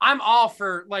 Like, I'm all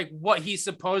for like what he's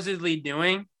supposedly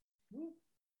doing.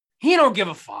 He don't give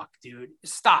a fuck, dude.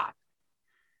 Stop.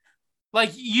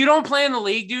 Like, you don't play in the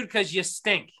league, dude, because you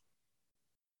stink.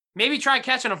 Maybe try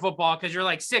catching a football because you're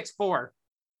like 6'4".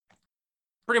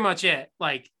 Pretty much it.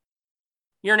 Like,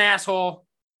 you're an asshole.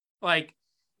 Like,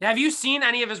 have you seen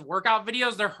any of his workout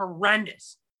videos? They're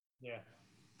horrendous. Yeah.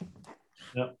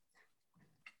 Yep.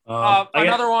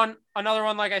 Another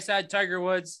one, like I said, Tiger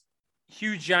Woods,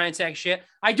 huge giant sack shit.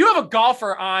 I do have a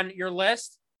golfer on your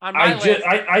list. On my list.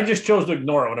 I just chose to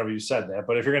ignore it whenever you said that,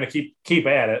 but if you're going to keep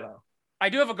at it. I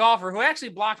do have a golfer who actually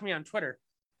blocked me on Twitter.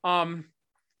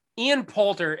 Ian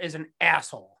Poulter is an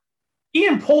asshole.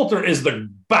 Ian Poulter is the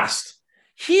best.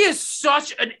 He is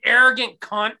such an arrogant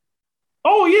cunt.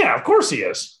 Oh, yeah, of course he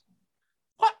is.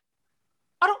 What?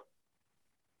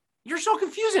 You're so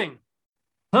confusing.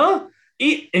 Huh?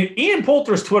 Ian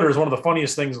Poulter's Twitter is one of the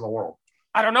funniest things in the world.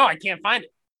 I don't know. I can't find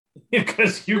it.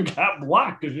 Because you got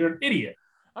blocked because you're an idiot.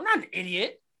 I'm not an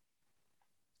idiot.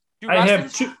 I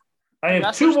have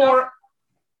two more.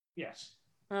 Yes.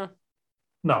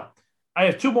 No. I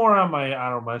have two more on my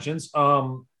honorable mentions.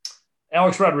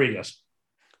 Alex Rodriguez.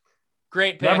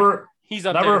 Great pick. He's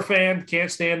up never there. A fan.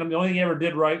 Can't stand him. The only thing he ever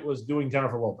did right was doing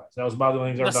Jennifer Lopez. That was about the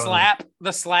only thing he's ever done.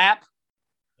 The slap.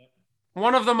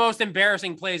 One of the most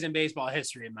embarrassing plays in baseball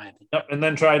history, in my opinion. Yep. And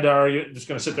then tried to argue, just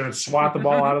going to sit there and swat the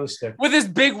ball out of the stick. With his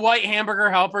big white hamburger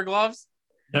helper gloves.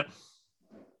 Yep.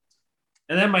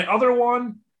 And then my other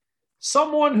one,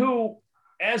 someone who,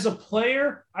 as a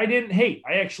player, I didn't hate.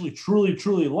 I actually truly,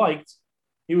 truly liked.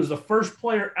 He was the first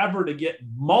player ever to get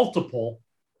multiple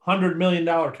 $100 million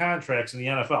contracts in the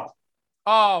NFL.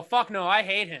 Oh, fuck no. I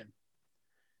hate him.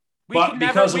 We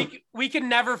could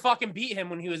never fucking beat him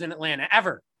when he was in Atlanta,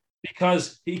 ever.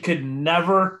 Because he could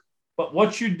never. But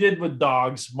what you did with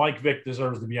dogs, Mike Vick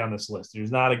deserves to be on this list. He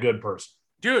was not a good person.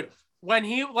 Dude, when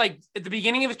he, at the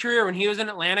beginning of his career, when he was in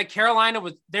Atlanta, Carolina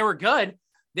they were good.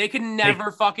 They could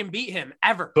never fucking beat him,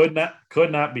 ever. Could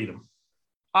not beat him.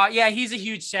 Yeah, he's a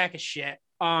huge sack of shit.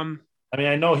 I mean,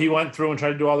 I know he went through and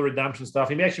tried to do all the redemption stuff.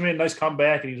 He actually made a nice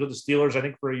comeback, and he's with the Steelers, I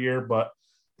think, for a year. But at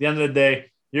the end of the day,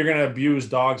 you're going to abuse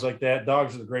dogs like that.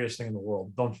 Dogs are the greatest thing in the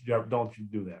world. Don't you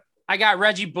do that. I got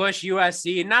Reggie Bush,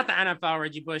 USC. Not the NFL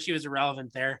Reggie Bush. He was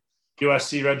irrelevant there.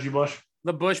 USC Reggie Bush?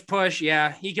 The Bush push,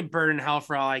 yeah. He could burn in hell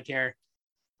for all I care.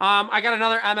 I got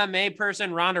another MMA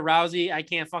person, Ronda Rousey. I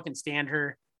can't fucking stand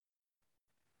her.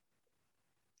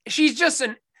 She's just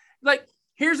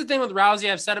here's the thing with Rousey.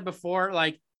 I've said it before.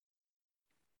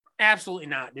 Absolutely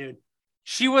not, dude.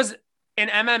 She was in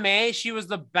MMA. She was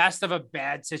the best of a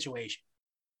bad situation.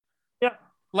 Yeah.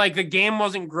 The game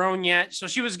wasn't grown yet. So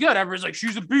she was good. Everyone's like,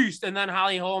 she's a beast. And then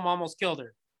Holly Holm almost killed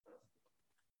her.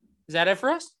 Is that it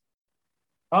for us?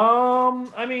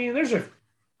 I mean, there's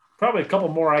probably a couple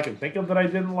more I can think of that I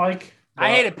didn't like.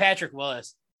 I hated Patrick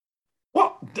Willis.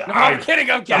 Well, no, I'm kidding.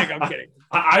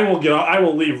 I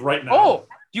will leave right now. Oh,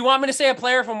 do you want me to say a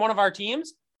player from one of our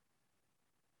teams?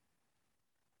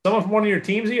 Someone from one of your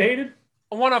teams you hated?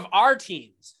 One of our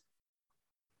teams.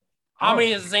 How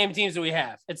many of the same teams do we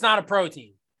have? It's not a pro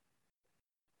team.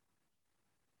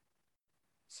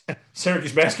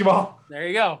 Syracuse basketball. There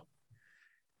you go.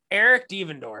 Eric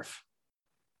Devendorf.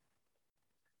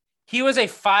 He was a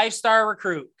 5-star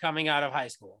recruit coming out of high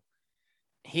school.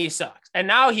 He sucks. And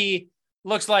now he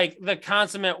looks like the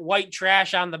consummate white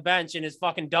trash on the bench in his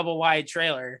fucking double wide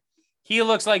trailer. He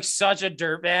looks like such a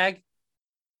dirtbag.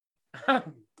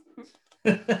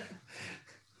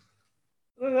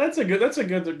 That's a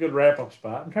good wrap up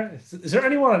spot. Is there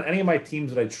anyone on any of my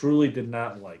teams that I truly did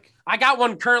not like? I got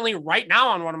one currently right now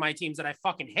on one of my teams that I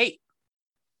fucking hate.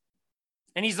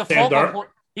 And he's the focal point.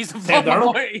 He's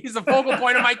the focal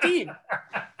point of my team.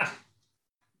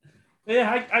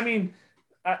 Yeah, I mean,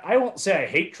 I won't say I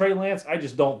hate Trey Lance. I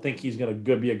just don't think he's going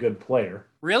to be a good player.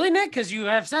 Really, Nick? Because you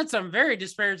have said some very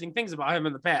disparaging things about him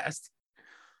in the past.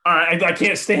 All right, I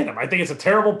can't stand him. I think it's a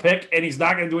terrible pick, and he's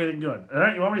not going to do anything good. All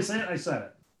right, you want me to say it? I said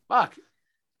it. Fuck.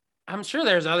 I'm sure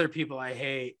there's other people I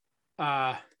hate.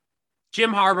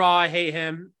 Jim Harbaugh, I hate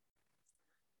him.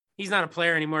 He's not a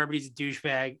player anymore, but he's a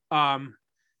douchebag.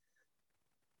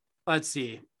 Let's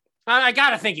see. I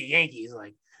got to think of Yankees.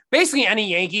 Basically any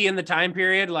Yankee in the time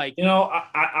period.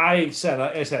 I said,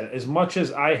 as much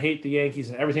as I hate the Yankees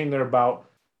and everything they're about,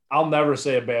 I'll never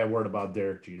say a bad word about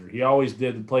Derek Jeter. He always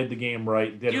played the game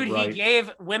right, did it right. He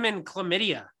gave women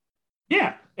chlamydia.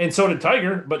 Yeah, and so did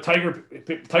Tiger, but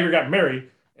Tiger got married,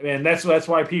 and that's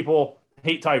why people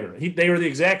hate Tiger. They were the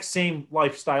exact same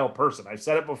lifestyle person. I've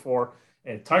said it before,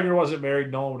 and if Tiger wasn't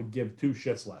married, no one would give two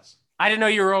shits less. I didn't know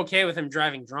you were okay with him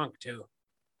driving drunk, too.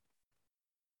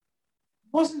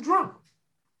 Wasn't drunk.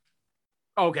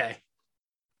 Okay.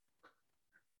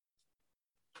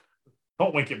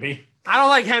 Don't wink at me. I don't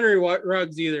like Henry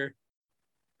Ruggs either.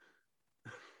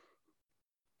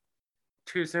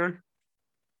 Too soon?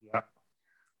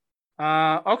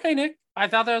 Yeah. Okay, Nick. I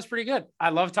thought that was pretty good. I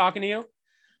love talking to you.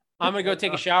 I'm going to go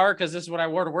take a shower because this is what I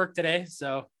wore to work today.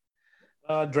 So,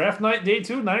 draft night, day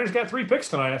 2. Niners got 3 picks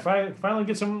tonight. I finally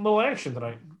get some little action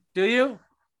tonight. Do you?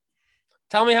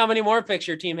 Tell me how many more picks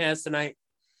your team has tonight.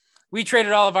 We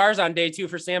traded all of ours on day 2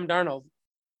 for Sam Darnold.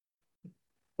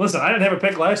 Listen, I didn't have a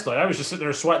pick last night. I was just sitting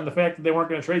there sweating the fact that they weren't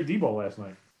going to trade Debo last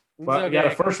night. But we got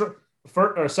a first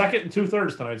or second and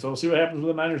 2/3 tonight. So we'll see what happens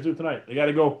with the Niners do tonight. They got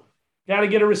to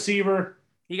get a receiver.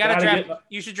 You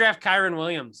you should draft Kyron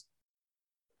Williams,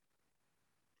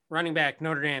 running back,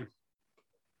 Notre Dame.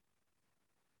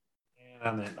 And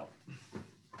on that note,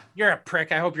 you're a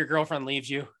prick. I hope your girlfriend leaves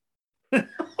you. All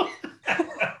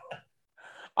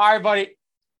right, buddy.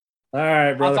 All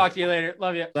right, brother. I'll talk to you later.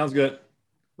 Love you. Sounds good.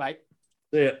 Bye.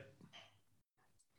 See ya.